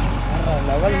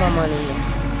 லெவல் மாமா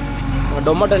நீங்கள்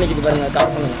டொமேட்டோ நிற்கிது பாருங்க,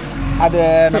 கால் பண்ணுங்க. அது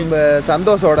நம்ம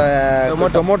சந்தோஷோட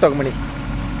டொமேட்டோ கம்பெனி.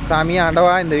 சாமியா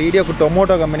ஆண்டவா இந்த வீடியோக்கு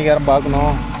டொமேட்டோ கம்பெனிக்காரன்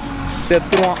பார்க்கணும்,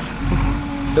 செத்துருவான்.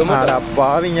 டொமேட்டோ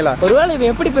பாவீங்களா? ஒருவேளை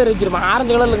இவன் எப்படி பேர் வச்சிருப்பான்?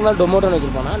 ஆரஞ்சு கலர்ல இருந்தாலும் டொமேட்டோன்னு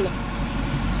வச்சிருப்பானா? இல்லை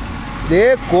இதே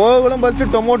கோகுலும்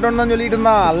ஃபஸ்ட்டு டொமேட்டோன்னு தான் சொல்லிட்டு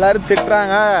இருந்தான். எல்லாரும்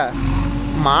திட்டுறாங்க,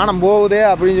 மானம் போகுதே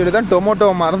அப்படின்னு சொல்லி தான்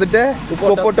டொமேட்டோவை மறந்துட்டு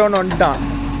டொமேட்டோன்னு வந்துட்டான்.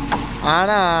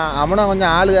 ஆனால் அவனை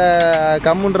கொஞ்சம் ஆளு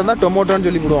கம்முன்னு இருந்தால் டொமேட்டோன்னு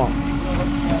சொல்லி விடுவான்.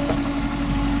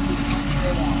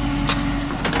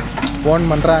 ஃபோன்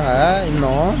பண்ணுறாங்க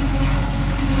இன்னும்.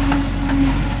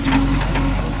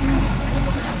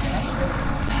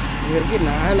 இவருக்கு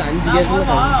 4-5 கேஸ்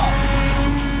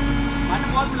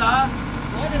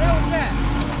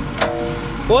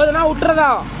போதுனா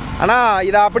விட்டுறதா. ஆனால்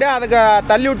இதை அப்படியே அதுக்கு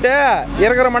தள்ளி விட்டு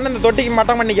இருக்கிற மண்ணு இந்த தொட்டிக்கு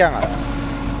மட்டம் பண்ணிக்காங்க.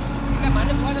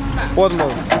 போதும்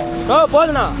போதும்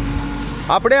போதுண்ணா.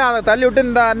 அப்படியே அதை தள்ளி விட்டு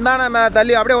இந்தான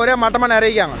தள்ளி அப்படியே ஒரே மட்டமாக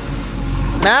நிறைவிக்காங்க.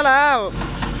 மேலே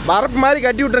வரப்பு மாதிரி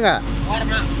கட்டி விட்டுருங்க.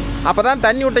 அப்போ தான்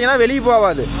தண்ணி விட்டிங்கன்னா வெளியே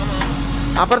போகாது.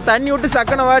 அப்புறம் தண்ணி விட்டு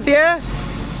சக்கனை வாட்டியே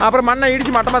அப்புறம் மண்ணை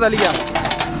இடித்து மட்டமாக தள்ளிக்காங்க.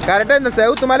 கரெக்டாக இந்த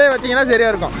செவுத்து மேலே வச்சிங்கன்னா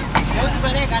சரியாக இருக்கும்.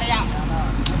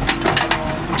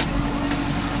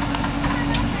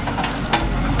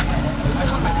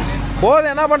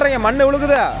 போதும் என்ன பண்ணுறீங்க? மண்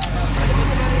விழுக்குது.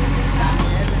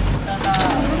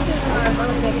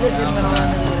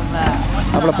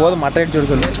 அப்பல போதும் மட்டை அடிச்சு விட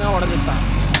சொல்லு.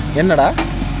 என்னடா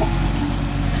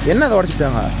என்ன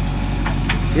உடச்சிட்டாங்க?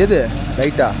 எது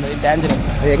ரைட்டா?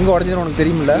 எங்கே உடஞ்சதுன்னு உனக்கு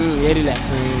தெரியுமில்ல? ஏரியில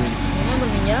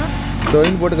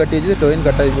டொயின் போட்டு கட்டி வச்சு டொயின்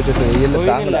கட் ஆகி போச்சு. வெயில்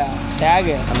தாங்கல.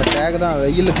 அந்த டேக் தான்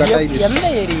வெயில் கட் ஆகி போச்சு. எந்த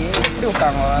ஏரி எப்படி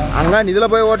விட்டாங்க? அங்கே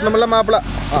இதில் போய் ஓட்டணுமில்ல மாப்பிள்ள.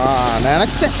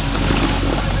 நினச்சேன்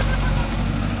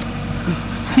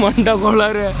மண்டை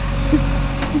கோளாறு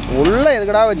உள்ள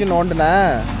எதுக்கடா வச்சு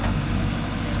நோண்டுனேன்.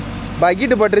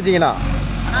 பக்கெட்டு பட்டுருச்சிங்கண்ணா.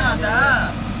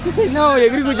 இன்னும்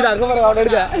எகிரி குச்சிடா இருக்க பாருங்க. அவனை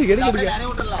எடுக்க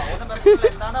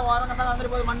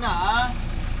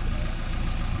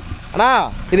அண்ணா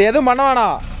இது எதுவும் பண்ண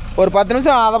வேணாம். ஒரு 10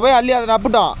 நிமிஷம் அதை போய் அள்ளி அதை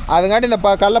நப்பிட்டோம். அதுங்காட்டி இந்த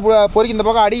கல்லை பொறுக்கி இந்த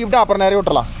பக்கம் அடிக்கிட்டு அப்புறம் நிறைய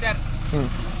விட்டுறலாம்.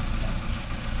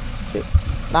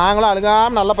 நாங்களும்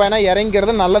அழுகாமல் நல்ல பையனாக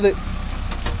இறங்கிக்கிறது நல்லது.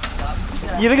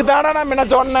 இதுக்கு தானே நான் முன்ன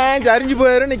சொன்னேன் சரிஞ்சு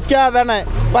போயிடும் நிற்காதானே.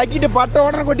 பக்கிட்டு பட்ட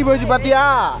உடனே கொட்டி போச்சு பார்த்தியா?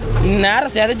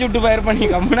 நேரம் செதைச்சு விட்டு போயிரு பண்ணி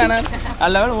கம்முனா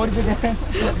அல்ல ஓடிச்சுட்டேன்.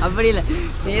 அப்படி இல்லை,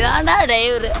 நீதான்டா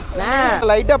டிரைவர்.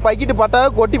 லைட்டாக பக்கிட்டு பட்டாவே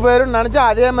கொட்டி போயிடும்னு நினச்சா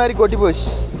அதே மாதிரி கொட்டி போச்சு.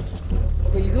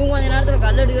 இதுவும் கொஞ்ச நேரத்தில்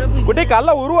கல் எடுக்கிறப்ப குட்டி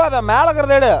கல்லை உருவாத மேலே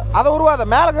இருக்கிறத எடு. அதை உருவாத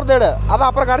மேலே இருக்கிறத எடு. அதை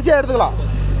அப்புறம் கடைசியாக எடுத்துக்கலாம்.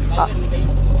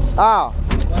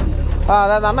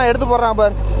 அதான் அண்ணா எடுத்து போடுறாங்க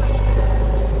பாரு.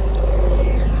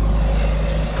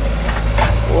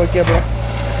 Okay bro.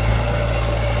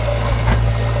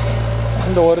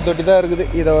 இந்த ஒரு தொட்டி தான் இருக்குது.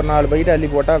 இதை ஒரு 4 பைட்டு அள்ளி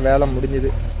போட்டால் வேலை முடிஞ்சுது.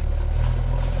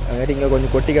 அதுக்காட்டி இங்கே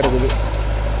கொஞ்சம் கொட்டி கிடக்குது.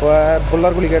 இப்போ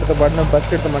புள்ளார் குளிக்க எடுத்த மண்ணு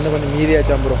ஃபஸ்ட் எடுத்த மண்ணு கொஞ்சம்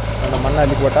மீதியாச்சாம் ப்ரோ. அந்த மண்ணை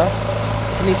அள்ளி போட்டால்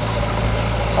ஃபினிஷ்.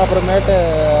 அப்புறமேட்டு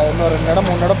இன்னொரு 2 இடம்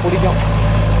 3 இடம் பிடிக்கும்.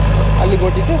 அள்ளி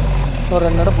கொட்டிட்டு இன்னொரு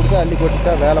 2 இடம் பிடிச்சி அள்ளி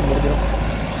கொட்டிட்டா வேலை முடிஞ்சிடும்.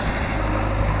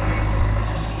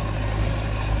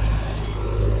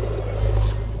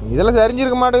 இதெல்லாம்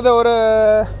தெரிஞ்சிருக்க மாட்டேங்குது. ஒரு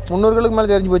 300 கிலோக்கு மேலே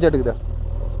தெரிஞ்சு போச்சு எடுக்குது.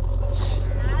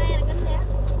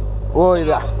 ஓ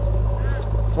இதா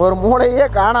ஒரு மூளையே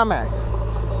காணாம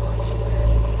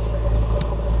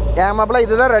என் மாப்பிள்ள.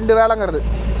 இதுதான் 2 வேலைங்கிறது.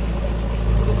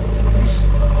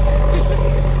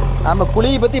 நம்ம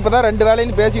குழியை பற்றி இப்போ தான் 2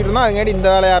 வேலைன்னு பேசிக்கிட்டு இருந்தோம். அதுங்காட்டி இந்த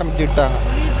வேலையை ஆரம்பிச்சு விட்டாங்க.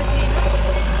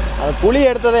 அது குழி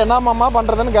எடுத்ததை என்னம்மா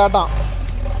பண்ணுறதுன்னு கேட்டான்.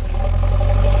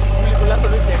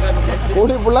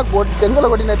 குழி ஃபுல்லாக செங்கலை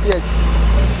கொட்டி நத்தியாச்சு.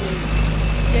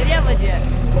 சரியா போச்சு.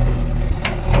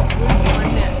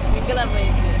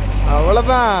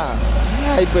 அவ்வளோதான்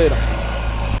ஆகி போயிடும்.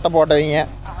 சட்டை போட்டவங்க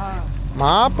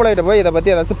மாப்பிள்ளைகிட்ட போய் இதை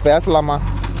பற்றி ஏதாச்சும் பேசலாமா?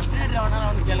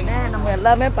 நம்ம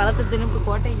எல்லாமே பழத்தை திணிப்பு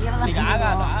போட்டு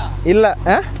இல்லை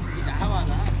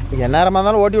எந்நேரமாக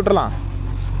இருந்தாலும் ஓட்டி விட்டுறலாம்.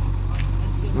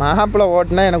 மாப்பிள்ளை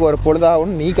ஓட்டினா எனக்கு ஒரு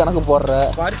பொழுதாகும். நீ கணக்கு போடுற.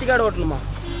 பருத்தி காடு ஓட்டணுமா?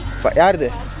 யாருது?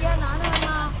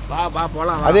 வா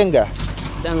போகலாம். அது எங்கே?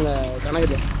 அங்கே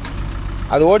கணக்குது.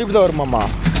 அது ஓட்டிட்டு தான் வருமாம்மா.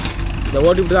 இதை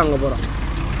ஓட்டிவிட்டு தான் அங்கே போகிறோம்.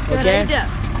 ஓகே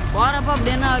போகிறப்ப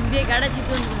அப்படின்னா அப்படியே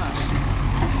கடைச்சிட்டு வந்துருங்க.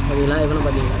 பார்த்தீங்களா எவ்வளோ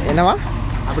பார்த்தீங்களா? என்னவா?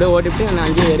 அப்படியே ஓட்டிவிட்டு நான்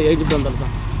அங்கேயே எரிச்சிட்டு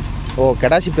வந்துருக்கேன். ஓ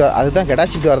கெடா ஷிஃப்ட். அதுதான் கெடா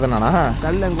ஷிஃப்ட் வருதுண்ணா.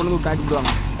 கல்ல அங்கே கொண்டு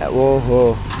காட்டிட்டுவாங்க. ஓஹோ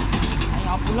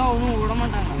அப்படிலாம் ஒன்றும் விட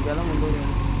மாட்டாங்க. அங்கெல்லாம் கொண்டு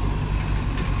வருவாங்க.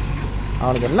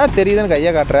 அவனுக்கு என்ன தெரியுதுன்னு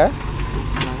கையை காட்டுற?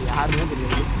 யாருமே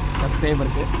தெரியாது.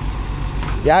 சப்ஸ்கிரைபருக்கு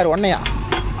யார்? உன்னையா?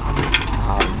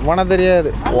 உன தெரியாது.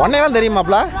 உன்னையெல்லாம்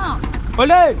தெரியுமாப்ல?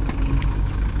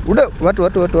 விடு. வட்டு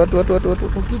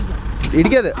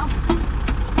இடிக்காது.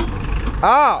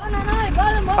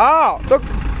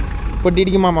 பொட்டி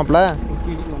இடிக்குமா மாப்பிள்ள?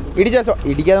 இடிச்சா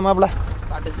இடிக்காத மாப்பிள்ள.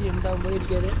 கடைசி எண்டாகும்போது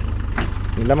இடிக்காது.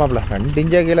 இல்லை மாப்பிள்ள 2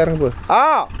 இன்ச்சா கீழே இறங்க போகுது.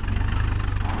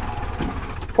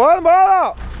 போதும்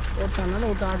ஓட்டானாலும்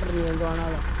விட்டு ஆட்டுறது வந்து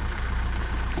ஆனாலும்.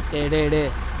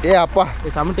 ஏ அப்பா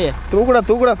சமட்டே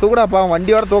தூக்குடா அப்பா.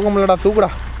 வண்டியோட தூக்க முடியலடா. தூக்குடா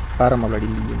பாரு மாப்பிள்ள.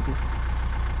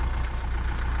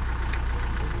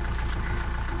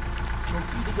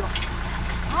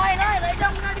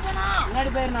 முன்னாடி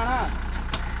போயிருந்தானா?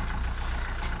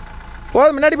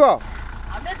 போதும் முன்னாடி போ.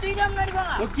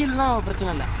 வக்கீல்னா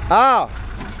பிரச்சனை இல்லை.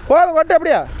 போதும் கொட்டு.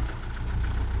 அப்படியா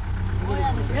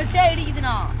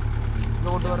இடிக்குதுண்ணா.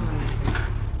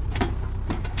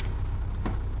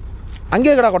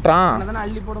 அங்கேயே கடா கொட்டுறான்.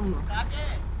 அள்ளி போட முடியும்.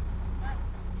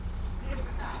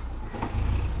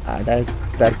 அட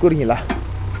தற்கூறிங்களா?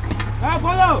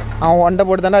 அவன் ஒண்டை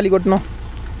போட்டு தானே அள்ளி கொட்டணும்.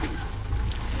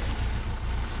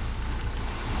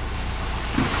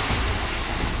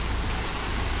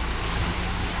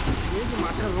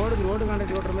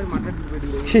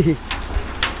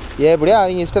 எப்படியோ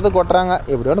அவங்க இஷ்டத்துக்கு கொட்டுறாங்க.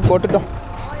 எப்படியோ ஒன்று கொட்டுட்டோம்.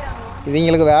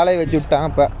 இவங்களுக்கு வேலையை வச்சு விட்டாங்க.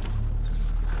 இப்போ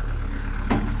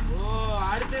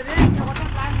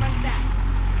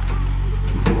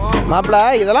மாப்பிள்ள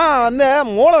இதெல்லாம் வந்து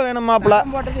மூளை வேணும் மாப்பிள்ள.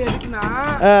 போட்டது எதுக்குன்னா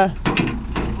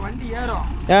வண்டி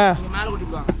ஆ மேலே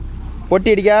கூட்டிட்டு பொட்டி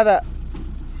அடிக்காத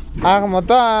ஆக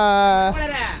மொத்தம்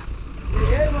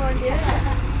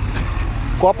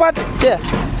கொப்பாத்தி சே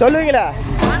சொல்லுவீங்களா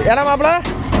ஏன்னா மாப்பிள்ள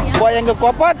எங்கள்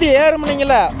கொப்பாத்தி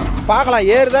ஏறுமுனீங்கள பார்க்கலாம்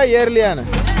ஏறுதா ஏறலையான்னு.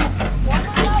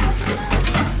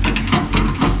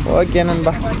 ஓகே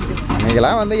நண்பா,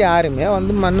 இன்றைக்கெல்லாம் வந்து யாருமே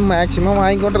வந்து மண் மேக்ஸிமம்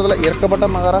வாங்கி கொட்டுறதில்ல. இறக்கப்பட்ட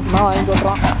மகாராஷ்டிரா தான் வாங்கி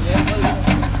கொட்டுறோம்,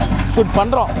 ஷூட்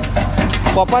பண்ணுறோம்.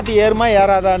 கொப்பாத்தி ஏறுமா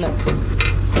ஏறாதான்னு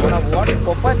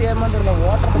கொப்பாத்தி ஏறுமான்னு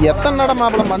எத்தனை நட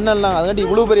மாப்பிள்ள மண்ணெல்லாம் அதுக்காட்டி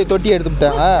இவ்வளோ பெரிய தொட்டி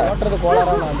எடுத்துக்கிட்டாங்க. ஓட்டுறது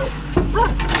கோளாறான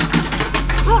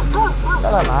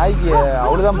நாய்க்கு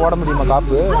அவ்வளோதான் போட முடியுமா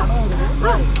காப்பு?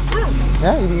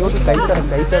 ஏன் இது யோட்டு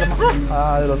கைத்தடமா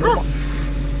அதில் வந்துருமா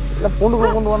இல்லை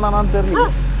பூண்டுக்குள்ள பூண்டு வந்தானான்னு தெரியல.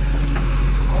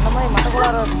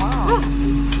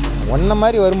 ஒன்ன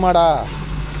மாதிரி வருமாடா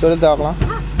சொல்லி தாக்கலாம்.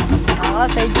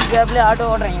 ஆட்டோ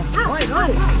ஓடுறேன்.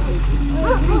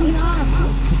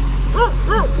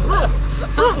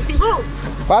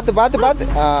 பார்த்து பார்த்து பார்த்து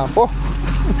போ.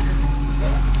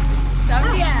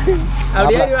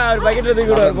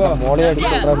 மோளையை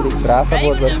அடிச்சு அப்படி கிராஸாக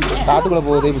போகுது, காட்டுக்குள்ளே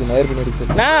போகுது, இப்படி நேர் பண்ணி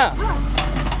அடிக்குது.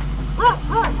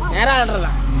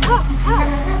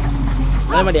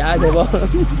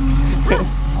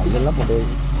 அதெல்லாம் போட்டு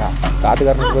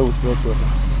காட்டுக்காரனுக்கு போய் உசுப்பு வச்சு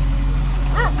வரலாம்.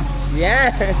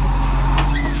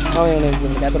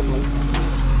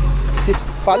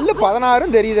 பல்லு 16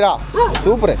 தெரியுதுடா,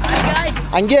 சூப்பரு.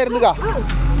 அங்கேயே இருந்துக்கா.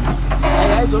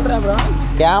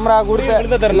 கேமரா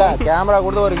கொடுத்து தெரியல, கேமரா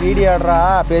கொடுத்து ஒரு வீடியோ ஆடுறா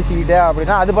பேசிக்கிட்டே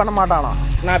அப்படின்னா அது பண்ண மாட்டானா.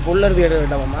 நான் இப்போ உள்ள இருந்து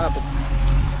எடுத்துட்டாமா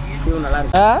நல்லா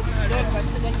இருக்கு.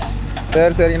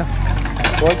 சரி சரிண்ணா,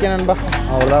 ஓகே நண்பா,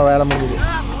 அவ்வளோதான் வேலை முடிஞ்சுது.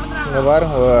 இங்கே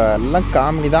பாருங்க எல்லாம்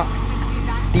காமெடி தான்.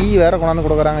 டீ வேறு கொண்டாந்து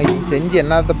கொடுக்குறாங்க. இது செஞ்சு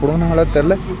என்னத்தை பிடுங்கினாங்களோ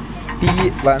தெரில. டீ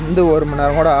வந்து 1 மணி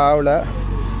நேரம் கூட ஆகலை,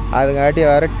 அதுங்காட்டி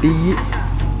வேறு டீ.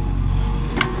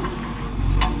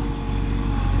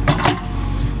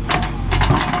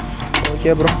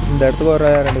 ஓகே ப்ரோ, இந்த இடத்துக்கு ஒரு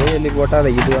 2 பேர் எழுதி போட்டால்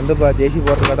அதை இது வந்து இப்போ ஜேசி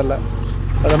போகிறது கடலை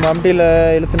அதை மம்டியில்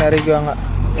இழுத்து நிறைக்குவாங்க.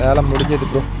 வேலை முடிஞ்சது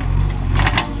ப்ரோ.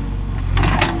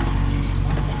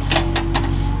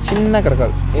 சின்ன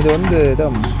கடற்கால் இது வந்து இதோ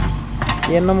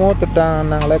என்னமோ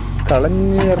திட்டானாங்களே,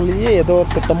 கலைஞர்லேயே ஏதோ ஒரு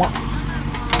திட்டமாக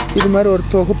இது மாதிரி ஒரு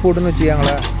தொகுப்புடுன்னு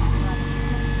வச்சுக்காங்களேன்.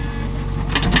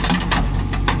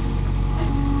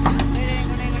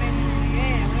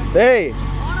 டேய்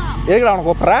எதுக்குடா அவனை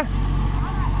கூப்பிட்ற?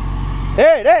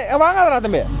 ஏய் டேய் வாங்காதடா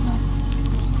தம்பி.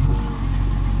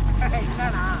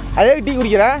 அதே டீ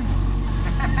குடிக்கிற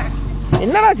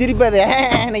என்னடா சிரிப்பு? அது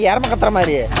எனக்கு இறம கத்துற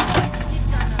மாதிரி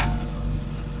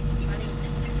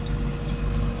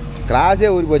கிளாஸே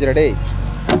ஊறி போச்சுடா டேய்.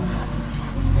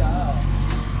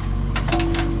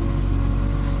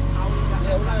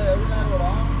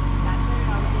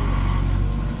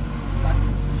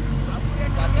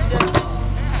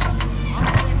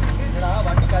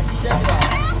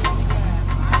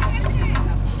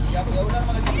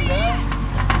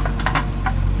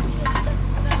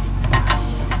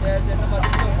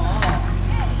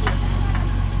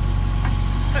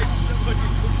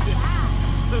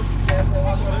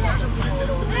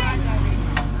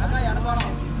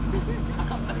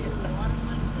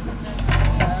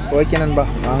 ஓகே நண்பா,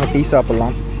 நாங்கள் டீ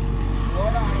சாப்பிட்லாம்.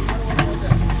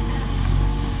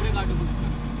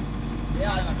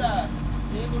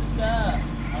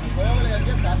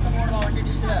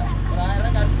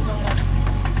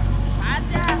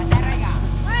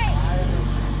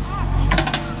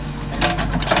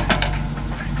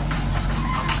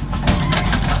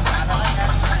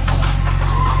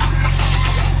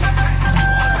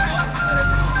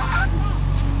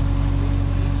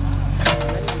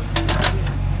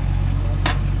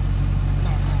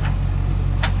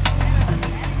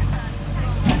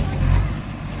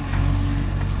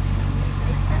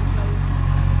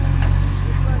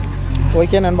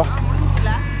 ஓகே நண்பா,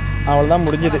 அவ்வளோதான்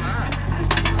முடிஞ்சுது.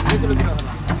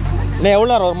 இன்னும்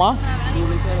எவ்வளோ நேரம் வருமா?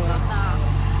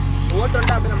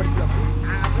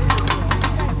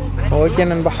 ஓகே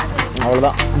நண்பா,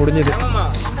 அவ்வளோதான் முடிஞ்சுது.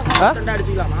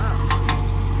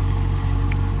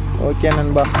 ஓகே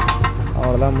நண்பா,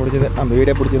 அவ்வளோதான் முடிஞ்சுது. நம்ம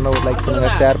வீடியோ பிடிச்சிருந்தா ஒரு லைக்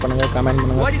பண்ணுங்கள், ஷேர் பண்ணுங்கள், கமெண்ட்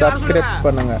பண்ணுங்கள், சப்ஸ்கிரைப்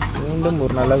பண்ணுங்கள். மீண்டும்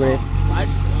ஒரு நல்ல வீடியோ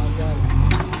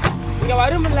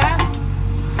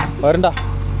வருண்டா.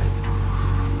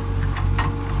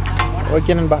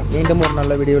 ஓகே நண்பா, மீண்டும் ஒரு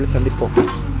நல்ல வீடியோவில் சந்திப்போம்.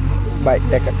 பாய்,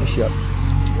 take care, miss you all.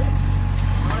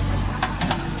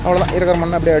 அவ்வளோதான், இருக்கிற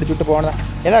மண்ணை அப்படியே அடிச்சு விட்டு போனதான்.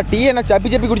 ஏன்னா டீ என்ன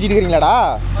சப்பி சப்பி குடிச்சிட்டு இருக்கிறீங்களாடா?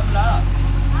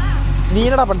 நீ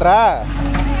என்னடா பண்ணுற?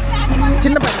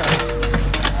 சின்ன பையன்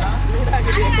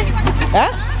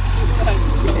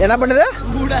என்ன பண்ணுது?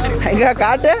 எங்க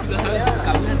காட்டு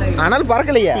ஆனால்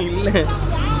பறக்கலையா?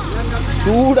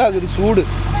 சூடாகுது, சூடு.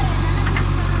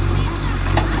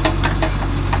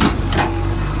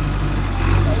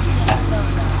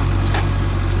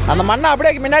 அந்த மண்ணை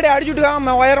அப்படியே முன்னாடி அடிச்சு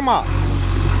விட்டுக்காங்க உயரமா.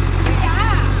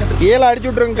 கீழே அடிச்சு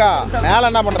விட்ருங்கக்கா. மேலே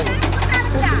என்ன பண்ணுறீங்க?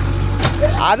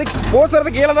 அது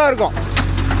பூசுறது கீழே தான் இருக்கும்.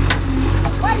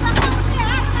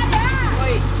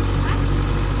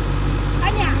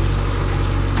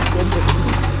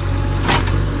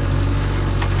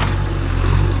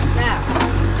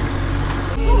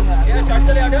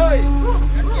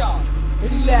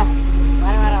 இல்ல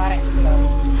வரேன்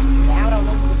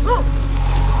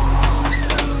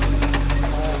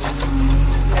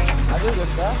அது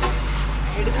கொடுத்தா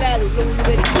எடுக்கல அது உள்ள உண்டு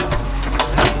போயிருக்கு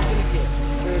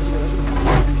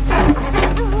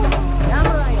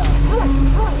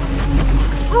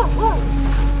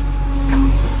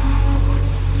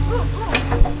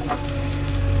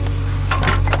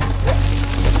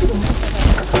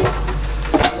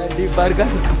டீப்பா இருக்கா?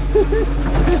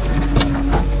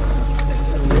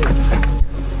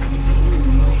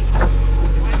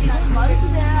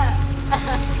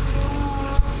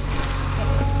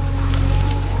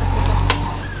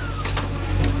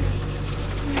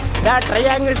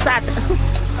 triangle shot.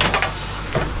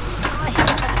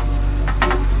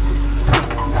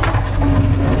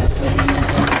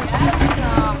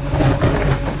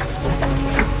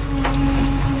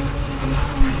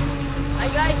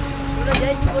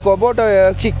 கொபோட்டோ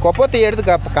கொப்பத்தை எடுத்து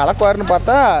கலக்குவாருன்னு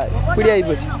பார்த்தா இப்படி ஆகி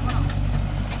போச்சு.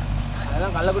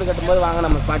 அதான் கள்ளக்குடி கட்டும்போது வாங்க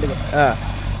நம்ம ஸ்பாட்டுக்கு.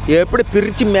 எப்படி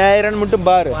பிரித்து மேயறன்னு மட்டும்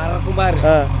பாரு. பறக்கும் பாரு.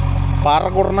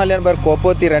 பறக்கூடனா இல்லையான்னு பாரு.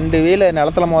 கொப்பத்தி 2 வீல்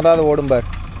நிலத்துல மோதாத ஓடும் பாரு.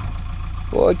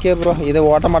 ஓகே ப்ரோ, இதை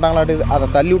ஓட்ட மாட்டாங்களாட்டுக்குது. அதை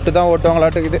தள்ளி விட்டு தான்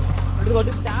ஓட்டுவாங்களாட்டுக்குது.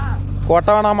 கொட்ட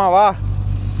வேணாமா? வா.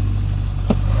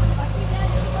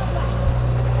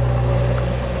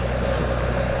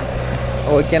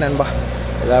 ஓகே நண்பா,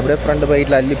 இதை அப்படியே ஃப்ரெண்டு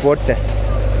பைக்கில் அள்ளி போட்டு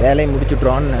வேலையை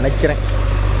முடிச்சுட்ருவான்னு நினைக்கிறேன்.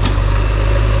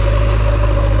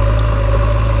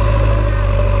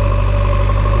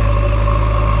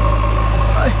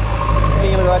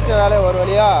 எங்களுக்கு வச்ச வேலையை ஒரு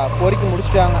வழியாக பொறுக்கி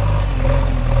முடிச்சிட்டாங்க.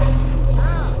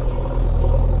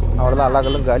 அவ்வளோதான், எல்லா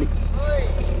கல்லும் காலி.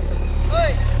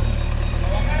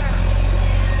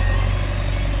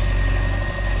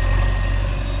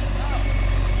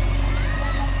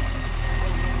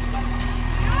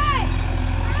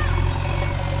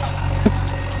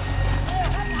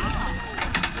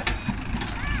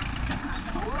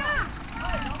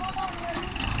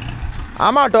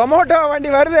 ஆமாம், டொமோட்டோ வண்டி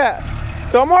வருது.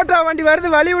 டொமோட்டோ வண்டி வருது.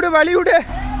 வழி விடு, வழி விடு.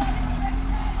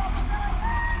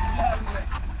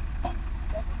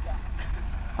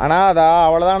 அண்ணா அதா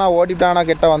அவ்வளோதாண்ணா, ஓட்டிட்டாண்ணா.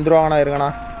 கிட்ட வந்துடுவாங்கண்ணா. இருங்கண்ணா.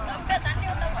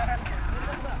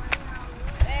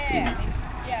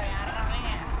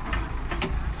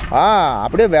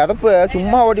 அப்படியே விதப்பு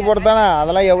சும்மா ஓட்டி போடுறதானே.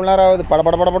 அதெல்லாம் எவ்வளோ நேரம் ஆகுது?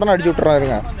 படப்படன்னு அடிச்சு விட்டுறோம்.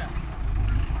 இருங்க,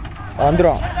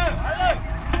 வந்துடும்.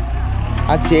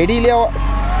 செடியிலே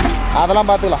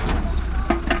அதெல்லாம் பார்த்துக்கலாம்.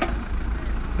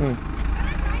 ம்,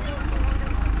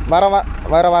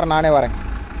 வர நானே வரேன்.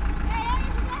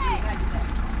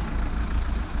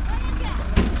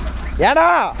 ஏடா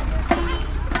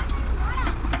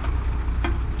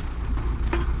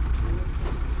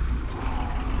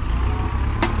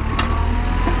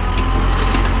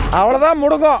அவ்வளோதான்,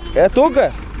 முடுங்கும். தூக்கு.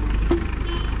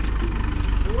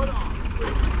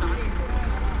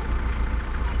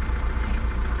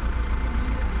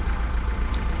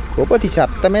 கோபத்தி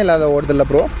சத்தமே இல்லாத ஓடுதில்ல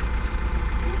ப்ரோ.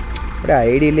 அப்படியே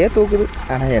ஐடியிலே தூக்குது.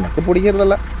 ஆனால் எனக்கு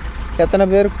பிடிக்கிறதில்ல. எத்தனை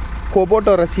பேர்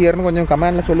கோபோட்டோ ரசிகர்னு கொஞ்சம்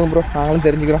கமெண்டில் சொல்லுங்க ப்ரோ, நாங்களும்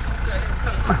தெரிஞ்சுக்கிறோம்.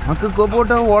 நமக்கு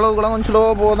கோபோட்டோ ஓலவுக்குலாம் கொஞ்சம்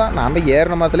ஸ்லோவாக போகுதான். நாம்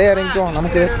ஏறின மரத்துலேயே இறங்கிக்குவோம்.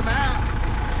 நமக்கு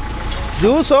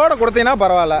ஜூஸோடு கொடுத்தீங்கன்னா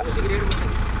பரவாயில்ல.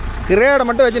 கிரேடை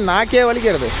மட்டும் வச்சு நாக்கே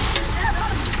வலிக்கிறது.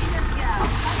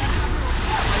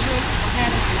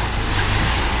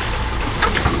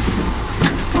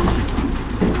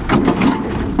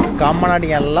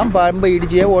 கம்மநாட்டிங்க எல்லாம் பம்பை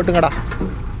இடிச்சே ஓட்டுங்கடா.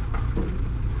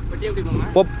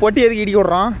 பொட்டி எதுக்கு இடிக்க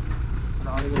விட்றான்?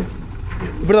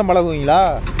 இப்படி தான் பழகுவீங்களா?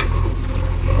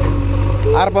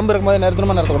 அரை பம்பு இருக்கும்போது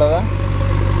நிறுத்தணுமா நிறுத்தக்கூடாதா?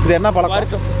 இது என்ன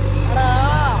பழக்கம்?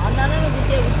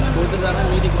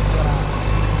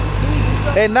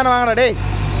 டேய் இந்தானே வாங்கடா. டேய்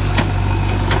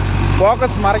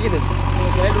ஃபோக்கஸ் மறைக்குது.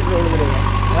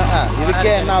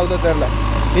 இதுக்கே என்ன ஆகுதோ தெரியல.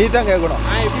 நீ தான் கேட்கணும்.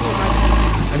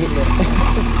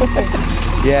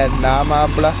 என்ன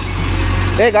மாப்பிள்ள?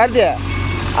 டேய் கார்த்தியா,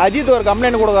 அஜித் ஒரு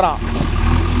கம்ப்ளைண்ட் கொடுக்குறான்.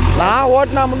 நான்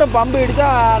ஓட்டினா மட்டும் பம்பு இடித்தா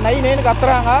நைன்னு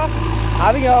கத்துறாங்க.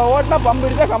 அவங்க ஓட்டினா பம்பு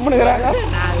இடித்தா கம்முனுக்குறாங்க.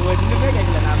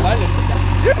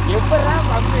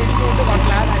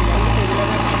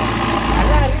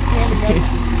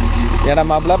 ஏடா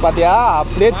மாப்பிள்ள பார்த்தியா,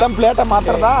 அப்படியே தான் பிளேட்டை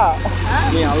மாத்துறதா.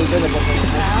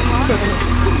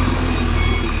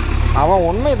 அவன்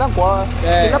உண்மை தான்.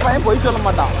 பையன் பொய் சொல்ல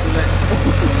மாட்டான்.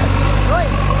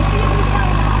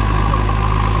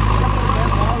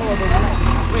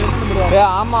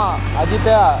 ஆமாம்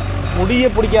அஜித்தா முடிய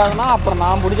பிடிக்காதுன்னா அப்புறம்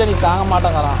நான் பிடிச்சா நீ தாங்க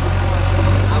மாட்டேங்கிறான்.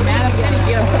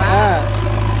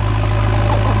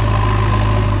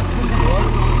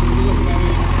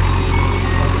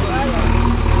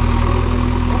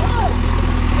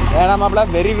 வேணாமாப்ல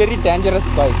வெரி வெரி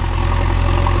டேஞ்சரஸ் பாய்.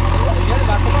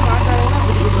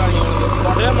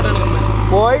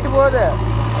 போயிட்டு போகுது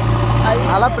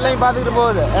நல்லா பிள்ளைங்க பார்த்துக்கிட்டு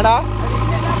போகுது. ஏடா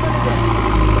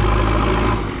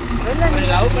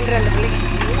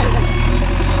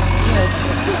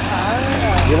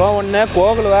இவன் ஒன்று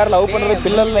கோகுல் வேறு லவ் பண்ணுறது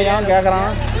பிள்ளை இல்லையான்னு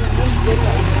கேட்குறான்.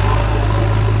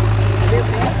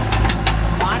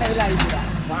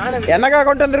 என்னக்கா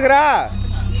கொண்டு வந்துருக்குறா?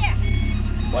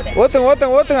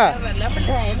 ஊத்துங்க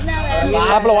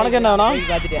மாப்பிள்ள உனக்கு என்ன வேணும்?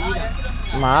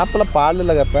 மாப்பிள்ள பால்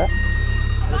இல்லை கப்ப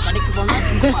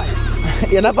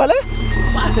என்ன பால்?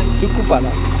 சுக்கு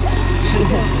பாலா?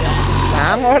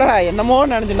 நாமோட என்னமோ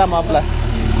நினைச்சுட்டா மாப்பிள்ள.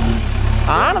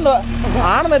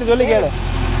 ஆனந்தம் சொல்லி கேளு,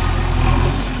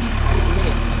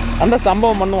 அந்த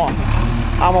சம்பவம் பண்ணுவான்.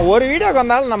 அவன் ஒரு வீடியோக்கு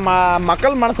வந்தாலும் நம்ம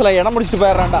மக்கள் மனசில் இடம் முடிச்சுட்டு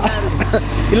போயிடுறான்டா.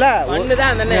 இல்லை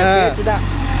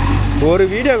ஒரு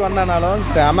வீடியோக்கு வந்தானாலும்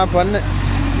செம பண்ணு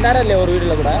இல்லையா? ஒரு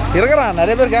வீடியோவில் கூட இருக்கிறான்.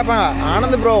 நிறைய பேர் கேட்பாங்க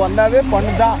ஆனந்த் ப்ரோ வந்தாவே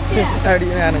பண்ணுதான்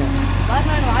அப்படின்னு. நானுங்க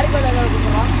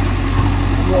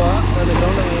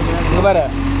இங்கே பாரு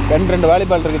 2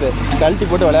 வாலிபால் இருக்குது, கழட்டி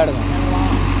போட்டு விளையாடுங்க.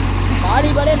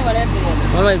 வாலிபாலே எனக்கு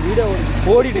விளையாடுறது வீடியோ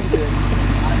ஓடிட்டு இருக்குது.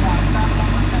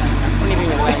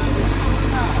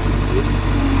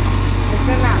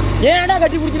 ஏன்டா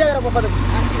கட்டி பிடிச்சிட்டா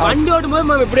வண்டி ஓட்டும்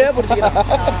போது இப்படியே பிடிச்சிக்கிறான்.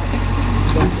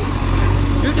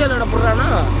 வீட்டில் போடுறானா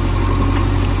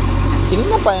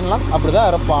சின்ன பையன்லாம் அப்படிதான்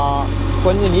இருப்பான்.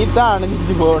 கொஞ்சம் நீட்டாக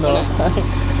அணிஞ்சிச்சு போகணும்.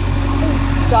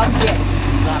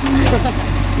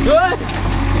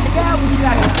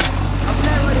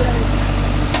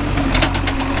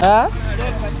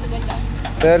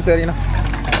 சரிண்ணா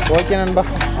ஓகே நண்பா,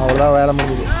 அவ்வளோதான் வேலை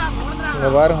முடிஞ்சுது. இங்கே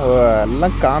பாருங்க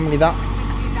எல்லாம் காமெடி தான்.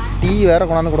 டீ வேறு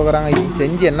கொண்டாந்து கொடுக்குறாங்க. இது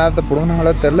செஞ்சு என்னத்தை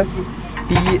பிடுங்கினாங்களோ தெரில.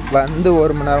 டீ வந்து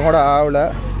 1 மணி நேரம் கூட ஆகலை,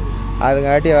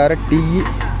 அதுங்காட்டி வேறு டீ.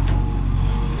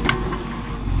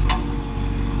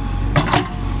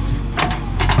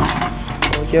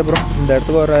 ஓகே அப்புறம் இந்த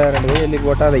இடத்துக்கு ஒரு 2 பேர் எழுதி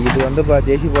போட்டால் அதை இது வந்து இப்போ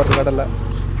ஜேசி போடுற கடலை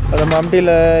அதை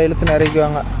மம்டியில் இழுத்து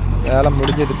நிறைக்குவாங்க. வேலை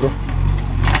முடிஞ்சது ப்ரோ.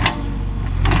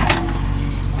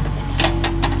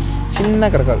 சின்ன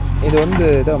கடற்கால் இது வந்து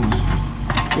இதோ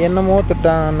என்னமோ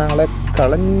திட்டானாங்களே,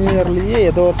 கலைஞர்லேயே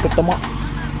ஏதோ ஒரு திட்டமாக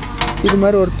இது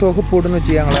மாதிரி ஒரு தொகுப்புன்னு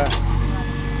வச்சுக்காங்களேன்.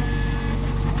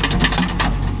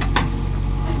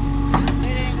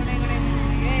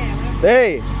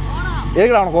 டேய்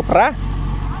எதுக்குடா அவனை கூப்பிட்ற?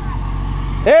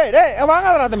 டேய்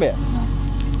வாங்காதடா தம்பி.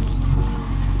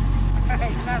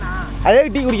 அதே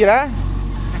டீ குடிக்கிற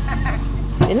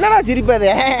என்னடா சிரிப்பு? அது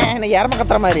எனக்கு யாரமா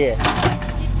கத்துற மாதிரி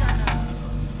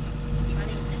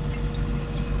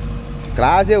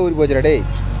கிளாஸே ஊறி போச்சுடா. டேய்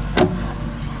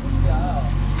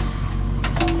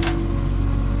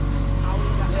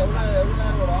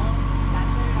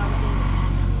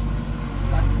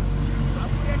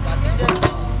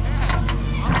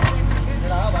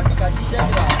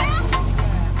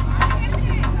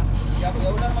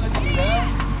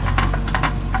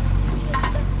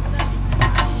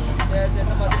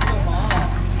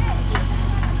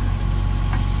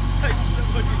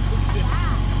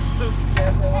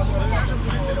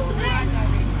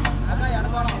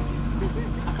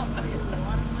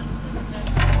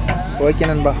ஓகே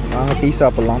நண்பா, நாங்கள் டீ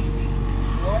சாப்பிட்லாம்.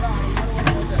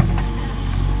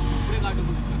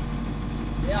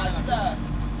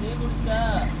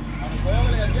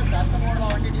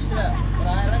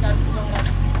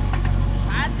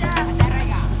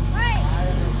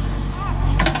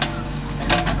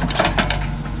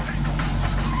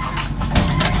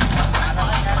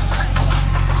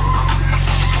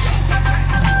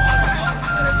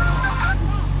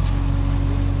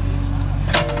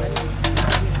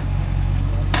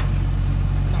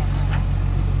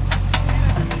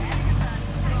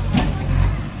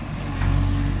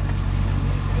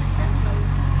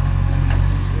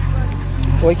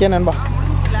 ஓகே நண்பா,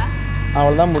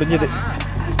 அவ்வளோதான் முடிஞ்சுது.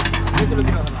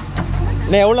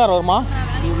 இன்னும் எவ்வளோ நேரம் வருமா?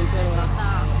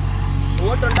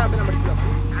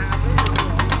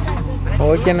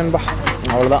 ஓகே நண்பா,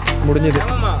 அவ்வளோதான் முடிஞ்சுது.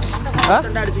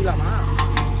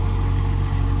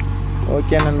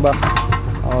 ஓகே நண்பா,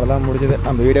 அவ்வளோதான் முடிஞ்சுது.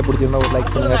 நம்ம வீடியோ பிடிச்சிருந்தா ஒரு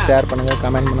லைக் பண்ணுங்கள், ஷேர் பண்ணுங்கள்,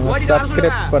 கமெண்ட் பண்ணுங்கள்,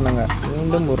 சப்ஸ்கிரைப் பண்ணுங்கள்.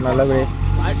 மீண்டும் ஒரு நல்ல வீடியோ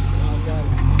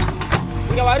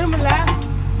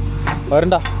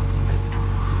வருண்டா.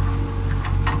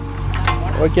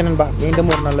 ஓகே நண்பா, மீண்டும்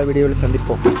ஒரு நல்ல வீடியோவில்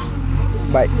சந்திப்போம்.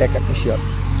 பாய், டேக் கேர், விஷயம்.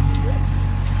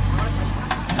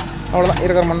 அவ்வளோதான்,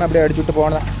 இருக்கிற மண்ணை அப்படியே அடிச்சு விட்டு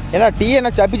போனதான். ஏன்னா டீ என்ன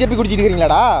சப்பி சப்பி குடிச்சிட்டு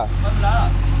இருக்கீங்களாடா?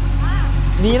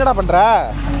 நீ என்னடா பண்ற?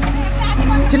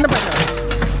 சின்ன பையன்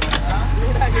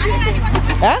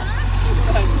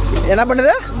என்ன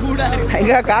பண்ணுது?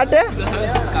 எங்க காட்டு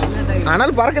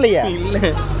ஆனால் பறக்கலையா?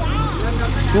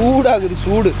 சூடாகுது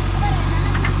சூடு.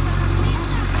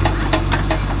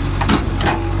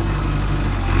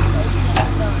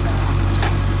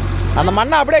 அந்த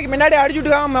மண்ணை அப்படியே முன்னாடி அடிச்சு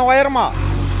விட்டுக்காங்க உயரமா.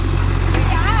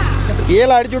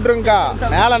 கீழே அடிச்சு விட்டுருங்கக்கா.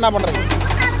 மேலே என்ன பண்ணுறது?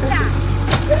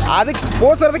 அது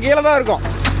போசுறது கீழே தான் இருக்கும்.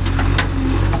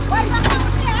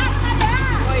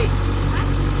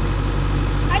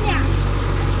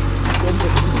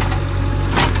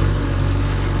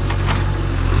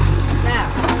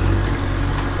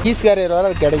 பீஸ் கேரியர் வர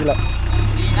அது கிடைக்கல.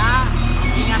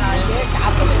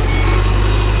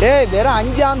 ஏய் வெறும்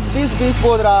 5 ஆம்ஸ் பீஸ்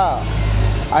போகுதுடா.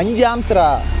 5 ஆம்ஸ்ரா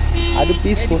அது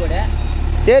பீஸ் போகுது.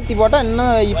 சேர்த்தி போட்டால்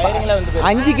இன்னும் இப்போ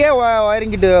 5K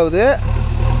ஒயரிங் கிட்ட ஆகுது.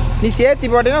 நீ சேர்த்தி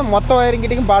போட்டீங்கன்னா மொத்த ஒயரிங்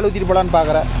கிட்டையும் பால் ஊற்றிட்டு போகலான்னு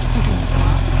பார்க்குற.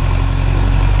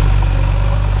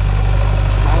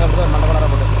 நாங்கள் அப்படி தான் மண்டை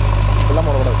போட்டு ஃபுல்லாக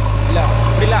போடக்கூடாது. இல்லை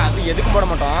அப்படிலாம் அது எதுக்கும் போட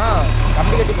மாட்டோம்.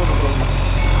 கம்பி கட்டி போட்டு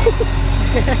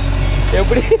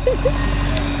எப்படி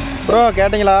ப்ரோ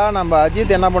கேட்டிங்களா? நம்ம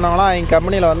அஜித் என்ன பண்ணாங்களா, எங்கள்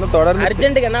கம்பெனியில் வந்து தொடர்ந்து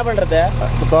அர்ஜென்ட்டுக்கு என்ன பண்ணுறது,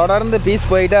 தொடர்ந்து பீஸ்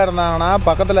போயிட்டே இருந்தாங்கன்னா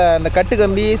பக்கத்தில் இந்த கட்டு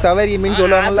கம்பி சவரி கம்பின்னு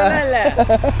சொல்லுவாங்கல்ல.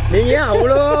 நீங்கள்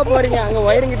அவ்வளோ போகிறீங்க அங்கே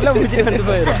ஒயரிங் கிட்டலாம் முடிச்சுட்டு வந்து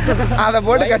போயிடும். அதை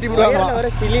போட்டு கட்டி விடுவாங்க.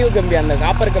 வர சிலிவு கம்பி அந்த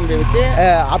காப்பர் கம்பி வச்சு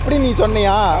அப்படி நீ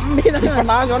சொன்னியா? இப்போ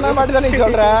நான் சொன்ன மாதிரி தான் நீ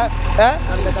சொல்கிற.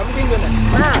 அந்த கம்பி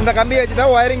சொன்னேன். இந்த கம்பியை வச்சு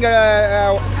தான் ஒயரிங்.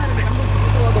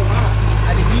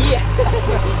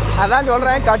 அதான்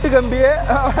சொல்றேன், கட்டு கம்பி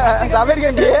சவரி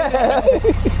கம்பி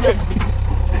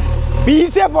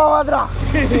பீஸே போவாதுடா.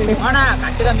 ஆனா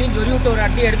கட்டு கம்பின்னு சொல்லி விட்டு ஒரு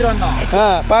அட்டி எடுத்துட்டு வந்தோம்.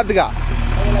 பாத்துக்கா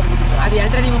அது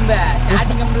என்ட்ரனி முன்பு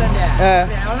ஸ்டார்டிங் கம்பில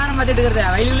எவ்வளோ நேரம் பார்த்துட்டு இருக்கிறது?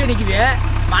 வயலுக்குள்ளே நிற்குது,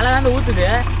 மழை வந்து ஊற்றுது.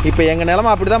 இப்போ எங்கள்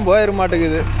நிலமை அப்படி தான் போயிட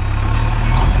மாட்டேங்குது.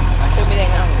 கட்டு கம்பி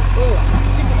எங்க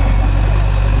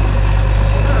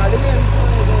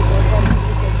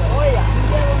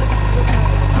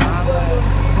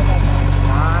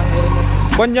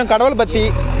கொஞ்சம் கடவுள் பற்றி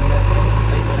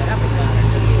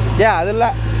அது இல்லை.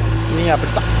 நீங்கள்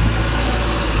அப்படித்தான்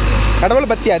கடவுள்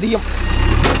பற்றி அதிகம்.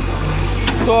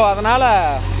 ஸோ அதனால்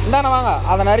இந்தானே வாங்க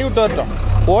அதை நிறைய விட்டு வரட்டும்.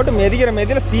 போட்டு மெதிக்கிற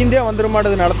மெதியில் சீந்தே வந்துட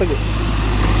மாட்டேது நிலத்துக்கு.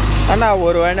 ஆனால்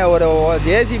ஒரு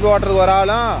ஜேசிபி ஓட்டுறதுக்கு ஒரு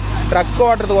ஆளும் ட்ரக்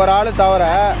ஓட்டுறதுக்கு ஒரு ஆள் தவிர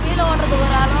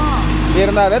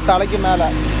இருந்தாவே தலைக்கு மேலே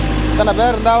இத்தனை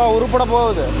பேர் இருந்தாவா உருப்பட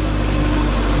போகுது.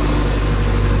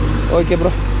 ஓகே ப்ரோ,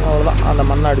 அவ்வளோதான். அந்த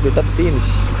மண்ணை அடிச்சுட்டா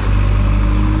தீனிச்சு.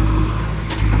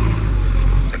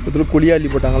 இதில் குழியை அள்ளி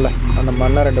போட்டாங்கல்ல, அந்த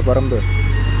மண்ணை 2 பரம்பு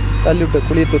தள்ளி விட்டு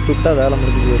குழியை தொட்டு விட்டா வேலை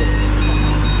முடிஞ்சு போயிடும்.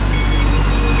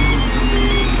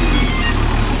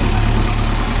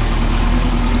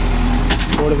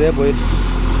 போடுதே போயிடுச்சு.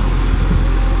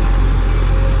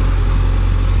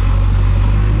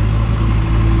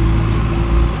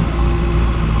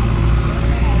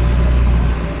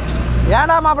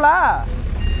 ஏன்டா மாப்பிள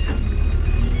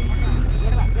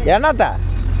என்னத்த?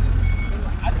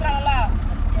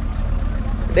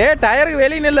 டேய் டயருக்கு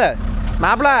வெளியே நில்லு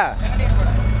மாப்பிள.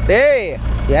 டேய்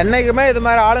என்னைக்குமே இது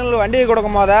மாதிரி ஆளுங்களுக்கு வண்டியை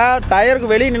கொடுக்கும் போத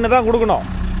டயருக்கு வெளியே நின்று தான் கொடுக்கணும்.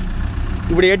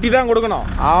 இப்படி எட்டி தான் கொடுக்கணும்.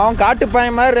 அவன் காட்டு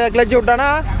பையன் மாதிரி கிளச்சி விட்டானா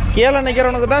கீழே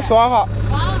நிற்கிறவனுக்கு தான் சோகம்.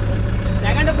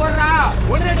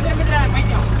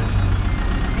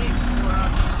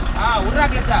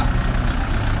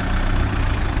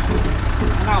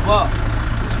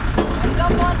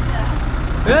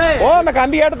 ஓ அந்த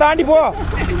கம்பி கேட்டு தாண்டி போ.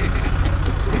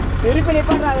 திருப்பி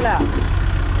நிப்பாட்டுறாங்களா?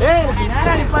 ஏய்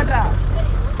நேரா நிப்பாட்டுறா.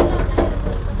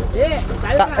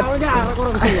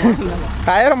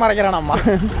 டயரை மறைக்கிறானாம்மா.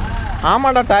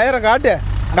 ஆமாண்டா டயரை காட்டு.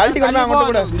 கழட்டி கொண்டு அங்கிட்ட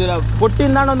கூட பொட்டி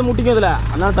இருந்தாலும் வந்து முட்டிக்கிறதுல.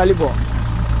 அதனால தள்ளிப்போ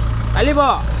தள்ளிப்போ.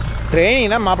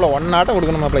 ட்ரெயினிங்னா மாப்பிள்ள 1 ஆட்டம்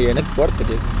கொடுக்கணும் மாப்பிள்ள. எனக்கு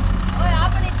போகிறதுக்கு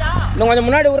இன்னும் கொஞ்சம்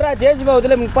முன்னாடி விட்றா. ஜேசி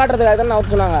பாவத்தில் நிப்பாட்டுறதுக்கு அதுதான்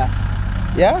நான் சொன்னாங்க.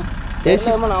 ஏன் ஜேசி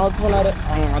நான் அவத்து சொன்னார்.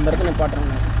 அந்த இடத்துல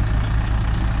நிப்பாட்டுறேன்.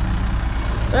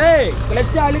 ஏய்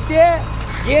கிளச்சை அழுத்தி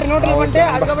கியர் நியூட்ரல் பண்ணிட்டு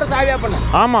அதுக்கப்புறம் சாவியா பண்ண.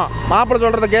 ஆமாம் மாப்பிள்ளை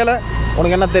சொல்கிறத கேளு.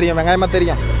 உனக்கு என்ன தெரியும்? வெங்காயமாக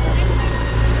தெரியும்.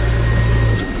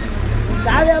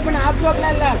 சாவியா பண்ண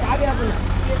ஆப்லாம் இல்லை. சாவியா பண்ண.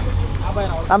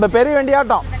 நம்ம பெரிய வண்டி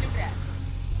ஆட்டம்.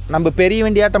 நம்ம பெரிய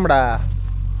வண்டி ஆட்டம்டா.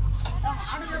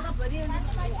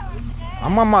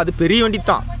 ஆமாம்மா அது பெரிய வண்டி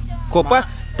தான். கொப்பை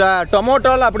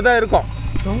டொமோட்டோவில் அப்படி தான் இருக்கும்.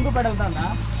 தொங்கு பெடல் தான்டா.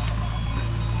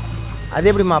 அது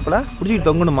எப்படி மாப்பிள்ள பிடிச்சிட்டு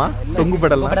தொங்கணுமா? தொங்கு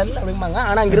பெடல் அப்படிம்பாங்க.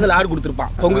 ஆனால் அங்கிருந்து லாடு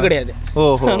கொடுத்துருப்பான். தொங்கு கிடையாது.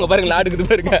 ஓஹோ அங்கே பாருங்க லாடு இருக்குது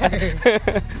பாருங்க.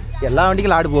 எல்லா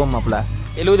வண்டிக்கும் லாடு போவோம் மாப்பிள்ள.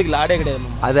 70க்கு லாடே கிடையாது.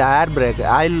 அது ஏர் பிரேக்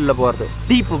ஆயிலில் போகிறது.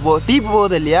 டீப்பு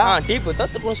போகுது இல்லையா? டீப்பு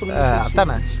தான்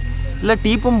அதானே. இல்லை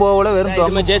டீப்பும் போகல வெறும்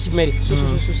நம்ம ஜேசிபி மாரி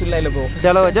சுசுல இல்லை போகும்.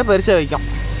 செலவு வச்சா பெருசாக வைக்கும்.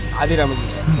 அது நமக்கு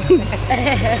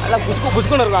நல்லா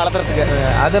புஷ்குன்னு இருக்கும் அலத்துறதுக்கு.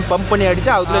 அதை பம்ப் பண்ணி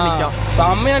அடிச்சா அதுல நிற்கும்.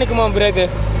 செம்மையாக நிற்குமா பிரேக்கு.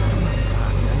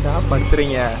 என்ன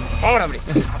படுத்துறீங்க?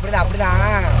 அப்படிதான்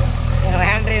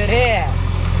வேன் டிரைவரு.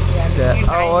 சரி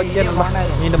ஓகே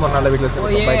மீண்டும் ஒரு நல்ல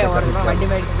வீட்டில் வண்டி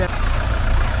மேய்ச்சி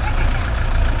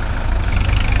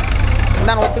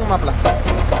நான் ஒத்துக்க மாப்பிள்ள.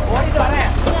 ஓடிட்டு வரேன்.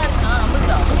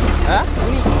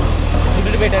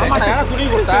 சுட்டுட்டு போயிட்டேன். துணி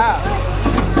கொடுத்தா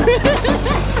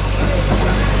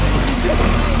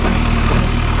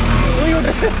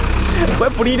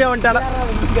போய் புடிக்கிட்டே வந்துட்டாடா.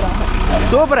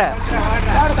 சூப்பரா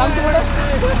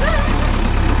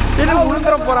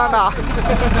உளுந்துற போறான்டா.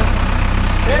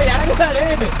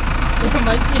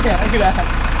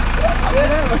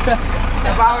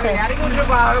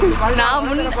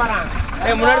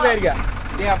 முன்னாடி போயிருக்கா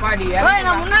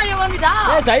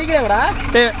சைக்கிள்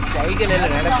சைக்கிள்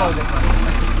நடக்காது.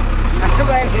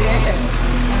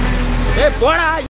 போடா.